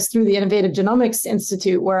doing this through the Innovative Genomics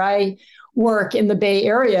Institute, where I work in the Bay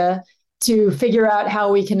Area, to figure out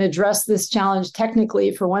how we can address this challenge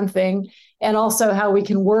technically, for one thing, and also how we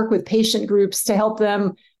can work with patient groups to help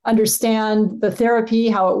them understand the therapy,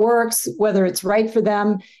 how it works, whether it's right for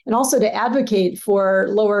them, and also to advocate for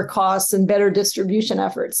lower costs and better distribution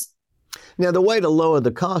efforts. Now, the way to lower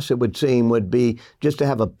the cost, it would seem, would be just to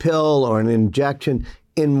have a pill or an injection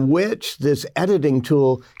in which this editing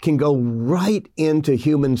tool can go right into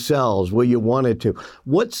human cells where you want it to.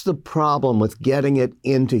 What's the problem with getting it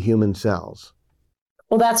into human cells?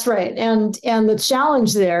 Well, that's right. And the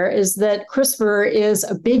challenge there is that CRISPR is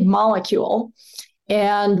a big molecule.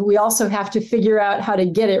 And we also have to figure out how to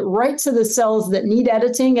get it right to the cells that need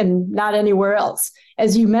editing and not anywhere else.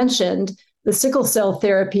 As you mentioned, the sickle cell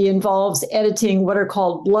therapy involves editing what are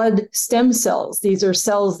called blood stem cells. These are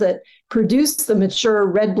cells that produce the mature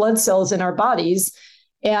red blood cells in our bodies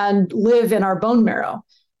and live in our bone marrow.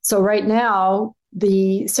 So right now,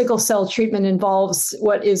 the sickle cell treatment involves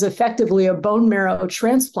what is effectively a bone marrow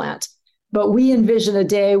transplant. But we envision a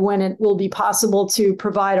day when it will be possible to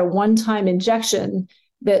provide a one-time injection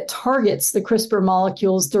that targets the CRISPR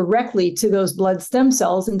molecules directly to those blood stem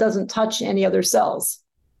cells and doesn't touch any other cells.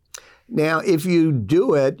 Now, if you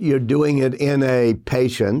do it, you're doing it in a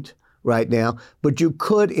patient right now, but you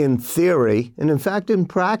could, in theory, and in fact in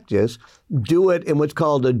practice, do it in what's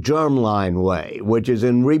called a germline way, which is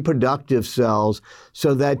in reproductive cells,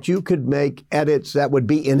 so that you could make edits that would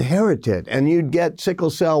be inherited, and you'd get sickle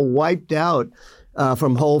cell wiped out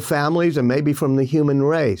from whole families and maybe from the human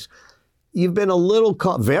race. You've been a little,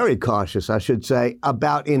 very cautious, I should say,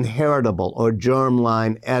 about inheritable or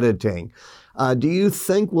germline editing. Do you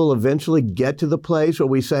think we'll eventually get to the place where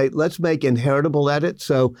we say, let's make inheritable edits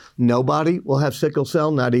so nobody will have sickle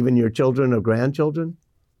cell, not even your children or grandchildren?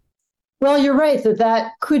 Well, you're right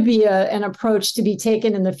that could be an approach to be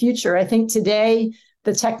taken in the future. I think today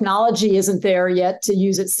the technology isn't there yet to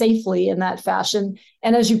use it safely in that fashion.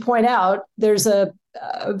 And as you point out, there's a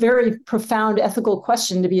very profound ethical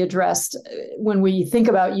question to be addressed when we think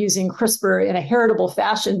about using CRISPR in a heritable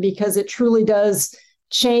fashion, because it truly does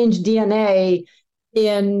change DNA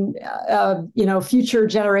in future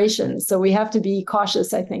generations. So we have to be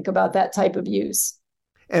cautious, I think, about that type of use.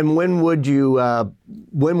 And when would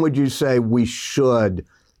you say we should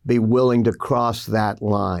be willing to cross that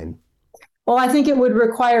line? Well, I think it would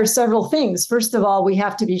require several things. First of all, we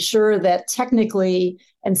have to be sure that technically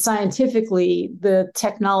and scientifically the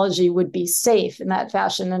technology would be safe in that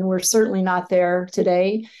fashion, and we're certainly not there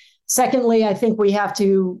today. Secondly, I think we have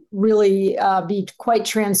to really be quite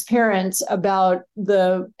transparent about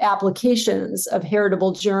the applications of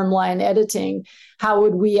heritable germline editing. How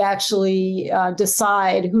would we actually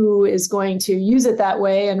decide who is going to use it that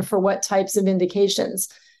way and for what types of indications?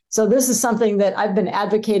 So this is something that I've been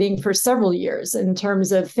advocating for several years in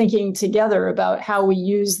terms of thinking together about how we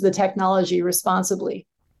use the technology responsibly.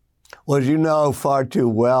 Well, as you know far too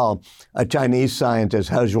well, a Chinese scientist,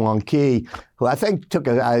 He Zhuangqi, who I think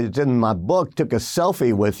it's in my book, took a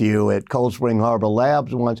selfie with you at Cold Spring Harbor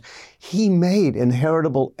Labs once. He made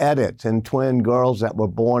inheritable edits in twin girls that were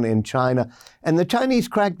born in China, and the Chinese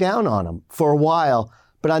cracked down on him for a while.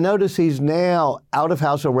 But I notice he's now out of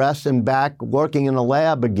house arrest and back working in a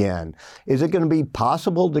lab again. Is it going to be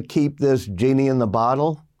possible to keep this genie in the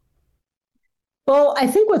bottle? Well, I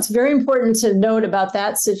think what's very important to note about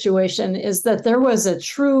that situation is that there was a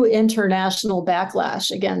true international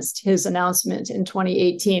backlash against his announcement in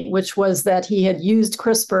 2018, which was that he had used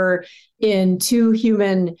CRISPR in 2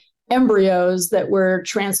 human embryos that were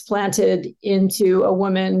transplanted into a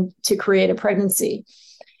woman to create a pregnancy.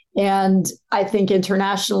 And I think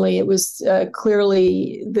internationally, it was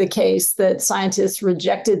clearly the case that scientists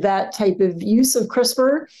rejected that type of use of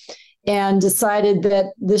CRISPR and decided that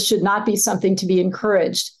this should not be something to be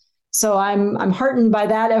encouraged. So I'm heartened by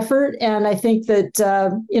that effort. And I think that,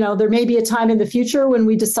 there may be a time in the future when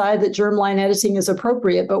we decide that germline editing is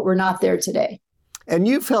appropriate, but we're not there today. And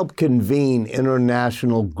you've helped convene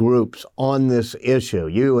international groups on this issue,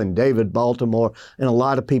 you and David Baltimore and a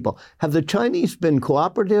lot of people. Have the Chinese been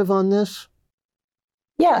cooperative on this?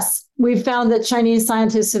 Yes, we've found that Chinese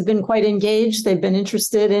scientists have been quite engaged. They've been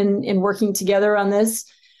interested in working together on this.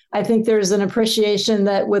 I think there's an appreciation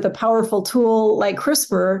that with a powerful tool like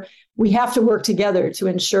CRISPR, we have to work together to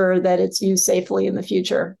ensure that it's used safely in the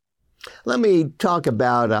future. Let me talk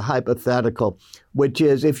about a hypothetical, which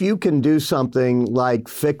is if you can do something like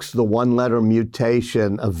fix the one-letter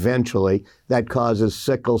mutation eventually that causes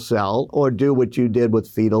sickle cell, or do what you did with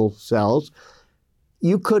fetal cells,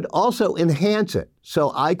 you could also enhance it.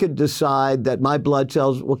 So I could decide that my blood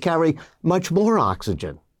cells will carry much more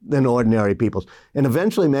oxygen than ordinary people's. And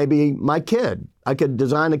eventually maybe my kid, I could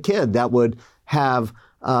design a kid that would have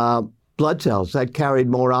blood cells that carried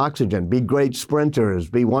more oxygen, be great sprinters,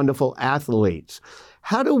 be wonderful athletes.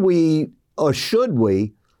 How do we, or should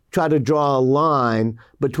we, try to draw a line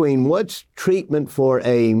between what's treatment for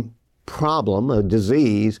a problem, a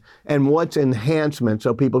disease, and what's enhancement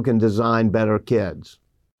so people can design better kids?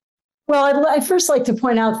 Well, I'd first like to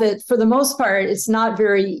point out that for the most part, it's not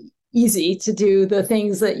very easy to do the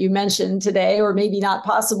things that you mentioned today, or maybe not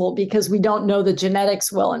possible because we don't know the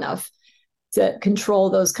genetics well enough to control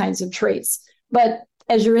those kinds of traits. But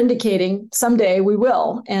as you're indicating, someday we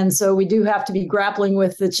will. And so we do have to be grappling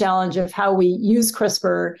with the challenge of how we use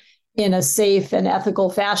CRISPR in a safe and ethical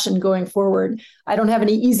fashion going forward. I don't have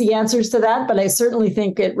any easy answers to that, but I certainly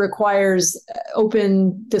think it requires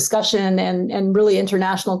open discussion and really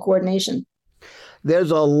international coordination.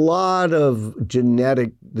 There's a lot of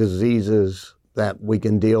genetic diseases that we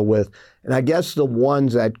can deal with. And I guess the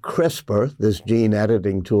ones that CRISPR, this gene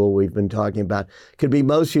editing tool we've been talking about, could be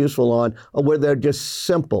most useful on are where they're just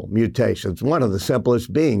simple mutations. One of the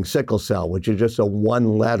simplest being sickle cell, which is just a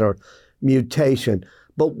one-letter mutation.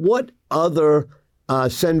 But what other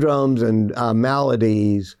syndromes and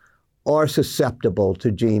maladies are susceptible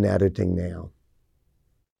to gene editing now?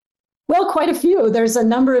 Well, quite a few. There's a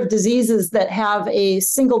number of diseases that have a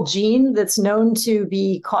single gene that's known to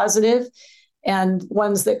be causative. And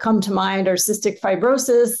ones that come to mind are cystic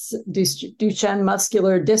fibrosis, Duchenne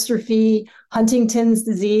muscular dystrophy, Huntington's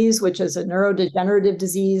disease, which is a neurodegenerative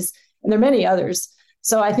disease, and there are many others.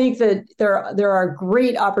 So I think that there are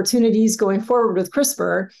great opportunities going forward with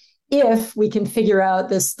CRISPR if we can figure out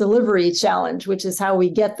this delivery challenge, which is how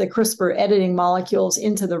we get the CRISPR editing molecules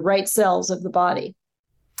into the right cells of the body.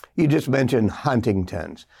 You just mentioned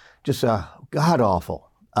Huntington's, just a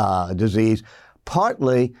god-awful disease,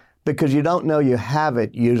 partly because you don't know you have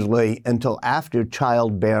it usually until after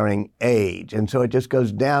childbearing age. And so it just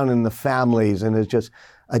goes down in the families and it's just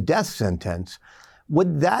a death sentence.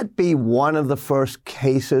 Would that be one of the first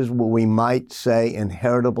cases where we might say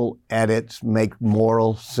inheritable edits make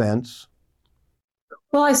moral sense?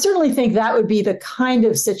 Well, I certainly think that would be the kind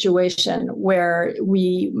of situation where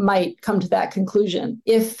we might come to that conclusion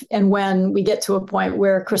if and when we get to a point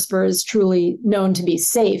where CRISPR is truly known to be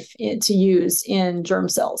safe to use in germ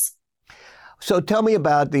cells. So tell me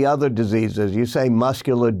about the other diseases. You say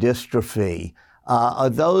muscular dystrophy. Are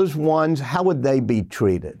those ones, how would they be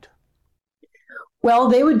treated? Well,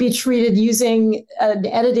 they would be treated using an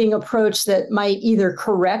editing approach that might either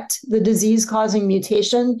correct the disease-causing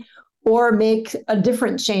mutation or make a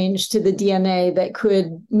different change to the DNA that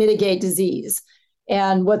could mitigate disease.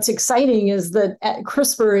 And what's exciting is that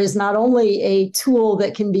CRISPR is not only a tool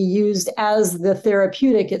that can be used as the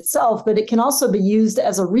therapeutic itself, but it can also be used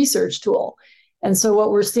as a research tool. And so what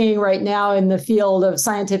we're seeing right now in the field of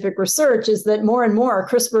scientific research is that more and more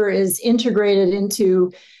CRISPR is integrated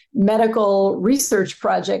into medical research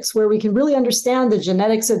projects where we can really understand the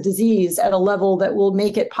genetics of disease at a level that will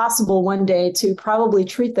make it possible one day to probably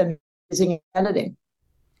treat them using editing.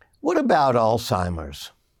 What about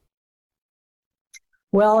Alzheimer's?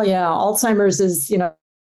 Well, yeah, Alzheimer's is,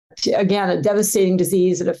 again, a devastating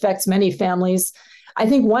disease. It affects many families. I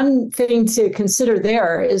think one thing to consider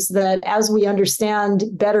there is that as we understand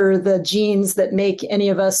better the genes that make any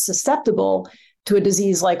of us susceptible to a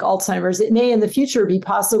disease like Alzheimer's, it may in the future be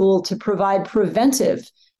possible to provide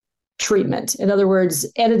preventive treatment. In other words,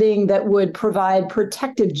 editing that would provide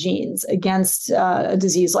protective genes against a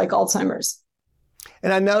disease like Alzheimer's.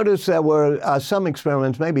 And I noticed there were some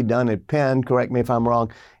experiments maybe done at Penn, correct me if I'm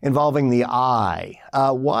wrong, involving the eye.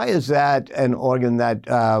 Why is that an organ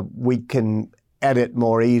that we can edit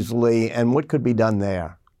more easily, and what could be done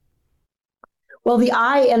there? Well, the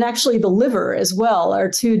eye and actually the liver as well are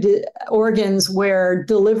two organs where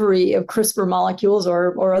delivery of CRISPR molecules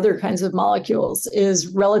or other kinds of molecules is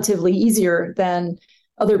relatively easier than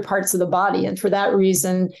other parts of the body. And for that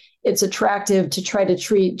reason, it's attractive to try to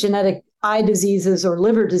treat genetic eye diseases or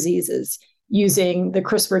liver diseases using the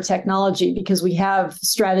CRISPR technology, because we have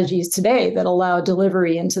strategies today that allow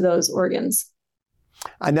delivery into those organs.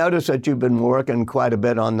 I noticed that you've been working quite a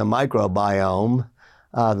bit on the microbiome.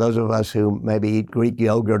 Those of us who maybe eat Greek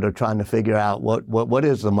yogurt are trying to figure out what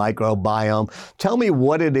is the microbiome. Tell me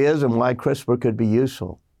what it is and why CRISPR could be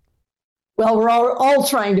useful. Well, we're all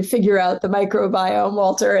trying to figure out the microbiome,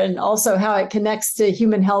 Walter, and also how it connects to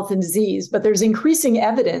human health and disease. But there's increasing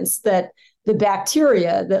evidence that the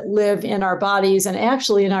bacteria that live in our bodies and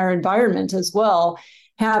actually in our environment as well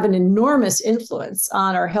have an enormous influence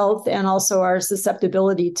on our health and also our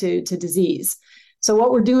susceptibility to disease. So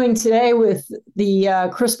what we're doing today with the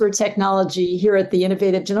CRISPR technology here at the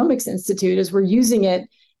Innovative Genomics Institute is we're using it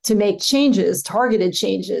to make changes, targeted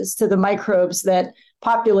changes to the microbes that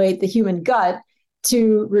populate the human gut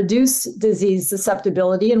to reduce disease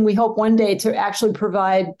susceptibility. And we hope one day to actually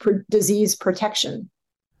provide disease protection.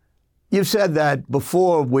 You've said that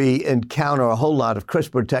before we encounter a whole lot of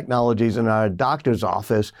CRISPR technologies in our doctor's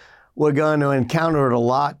office, we're going to encounter it a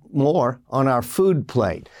lot more on our food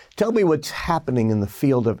plate. Tell me what's happening in the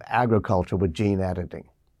field of agriculture with gene editing.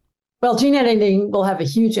 Well, gene editing will have a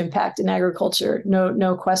huge impact in agriculture,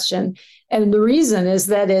 no question. And the reason is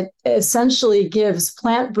that it essentially gives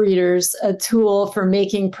plant breeders a tool for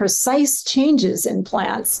making precise changes in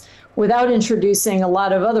plants without introducing a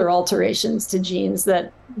lot of other alterations to genes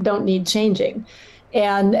that don't need changing.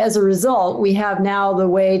 And as a result, we have now the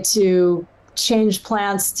way to change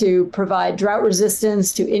plants to provide drought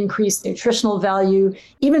resistance, to increase nutritional value,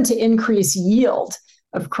 even to increase yield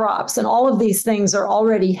of crops. And all of these things are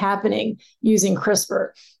already happening using CRISPR.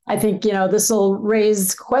 I think, this will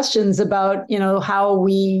raise questions about, how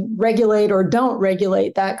we regulate or don't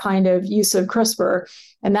regulate that kind of use of CRISPR.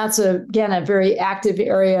 And that's, again, a very active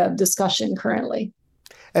area of discussion currently.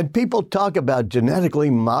 And people talk about genetically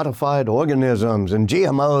modified organisms and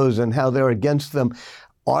GMOs and how they're against them.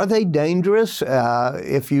 Are they dangerous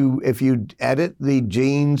if you edit the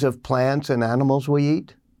genes of plants and animals we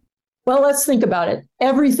eat? Well, let's think about it.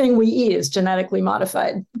 Everything we eat is genetically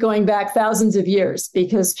modified, going back thousands of years,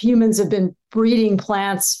 because humans have been breeding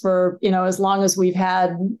plants for, as long as we've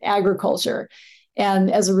had agriculture.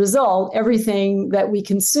 And as a result, everything that we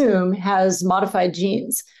consume has modified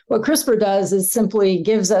genes. What CRISPR does is simply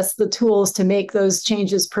gives us the tools to make those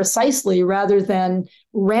changes precisely rather than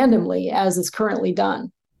randomly, as is currently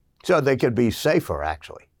done. So they could be safer,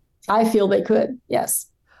 actually. I feel they could, yes.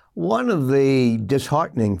 One of the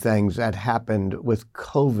disheartening things that happened with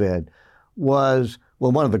COVID was,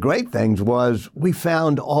 one of the great things was we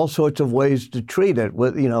found all sorts of ways to treat it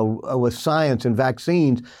with science and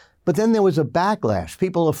vaccines. But then there was a backlash,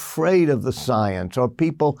 people afraid of the science or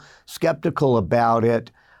people skeptical about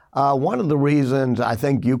it. One of the reasons I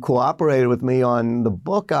think you cooperated with me on the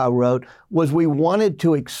book I wrote was we wanted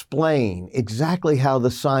to explain exactly how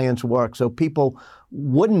the science works so people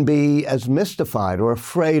wouldn't be as mystified or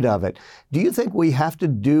afraid of it. Do you think we have to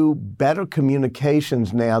do better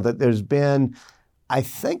communications now that there's been, I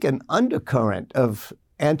think, an undercurrent of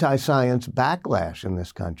anti-science backlash in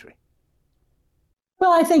this country?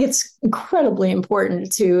 Well, I think it's incredibly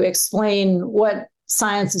important to explain what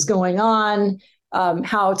science is going on,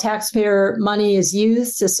 how taxpayer money is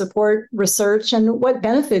used to support research, and what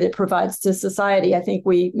benefit it provides to society. I think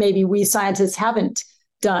we scientists haven't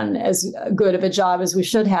done as good of a job as we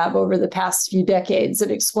should have over the past few decades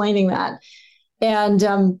of explaining that.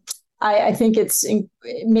 And I think it's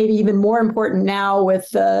maybe even more important now with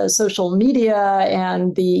social media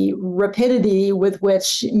and the rapidity with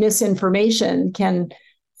which misinformation can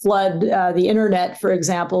flood the internet, for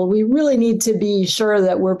example. We really need to be sure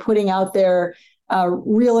that we're putting out there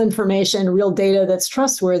real information, real data that's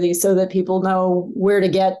trustworthy so that people know where to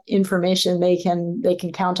get information they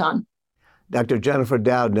can count on. Dr. Jennifer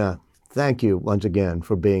Doudna, thank you once again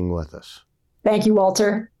for being with us. Thank you,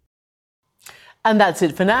 Walter. And that's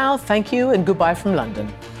it for now. Thank you and goodbye from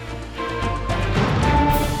London.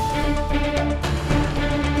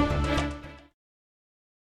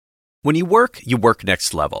 When you work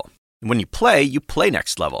next level. And when you play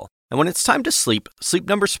next level. And when it's time to sleep, Sleep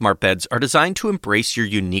Number smart beds are designed to embrace your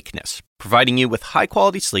uniqueness, providing you with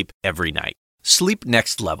high-quality sleep every night. Sleep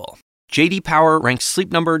next level. J.D. Power ranks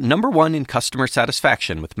Sleep Number #1 in customer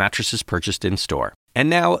satisfaction with mattresses purchased in-store. And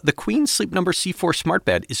now, the Queen Sleep Number C4 smart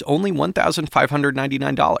bed is only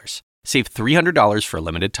 $1,599. Save $300 for a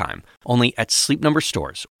limited time, only at Sleep Number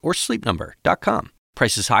stores or sleepnumber.com.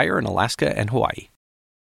 Prices higher in Alaska and Hawaii.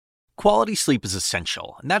 Quality sleep is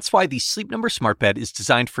essential, and that's why the Sleep Number Smart Bed is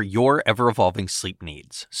designed for your ever-evolving sleep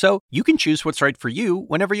needs. So you can choose what's right for you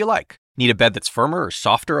whenever you like. Need a bed that's firmer or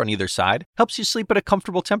softer on either side? Helps you sleep at a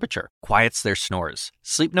comfortable temperature. Quiets their snores.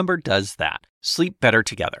 Sleep Number does that. Sleep better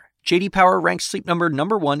together. J.D. Power ranks Sleep Number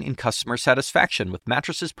 #1 in customer satisfaction with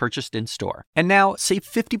mattresses purchased in-store. And now, save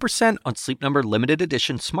 50% on Sleep Number limited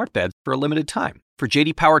edition smart beds for a limited time. For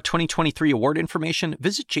J.D. Power 2023 award information,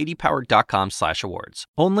 visit jdpower.com/awards.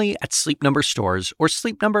 Only at Sleep Number stores or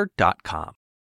sleepnumber.com.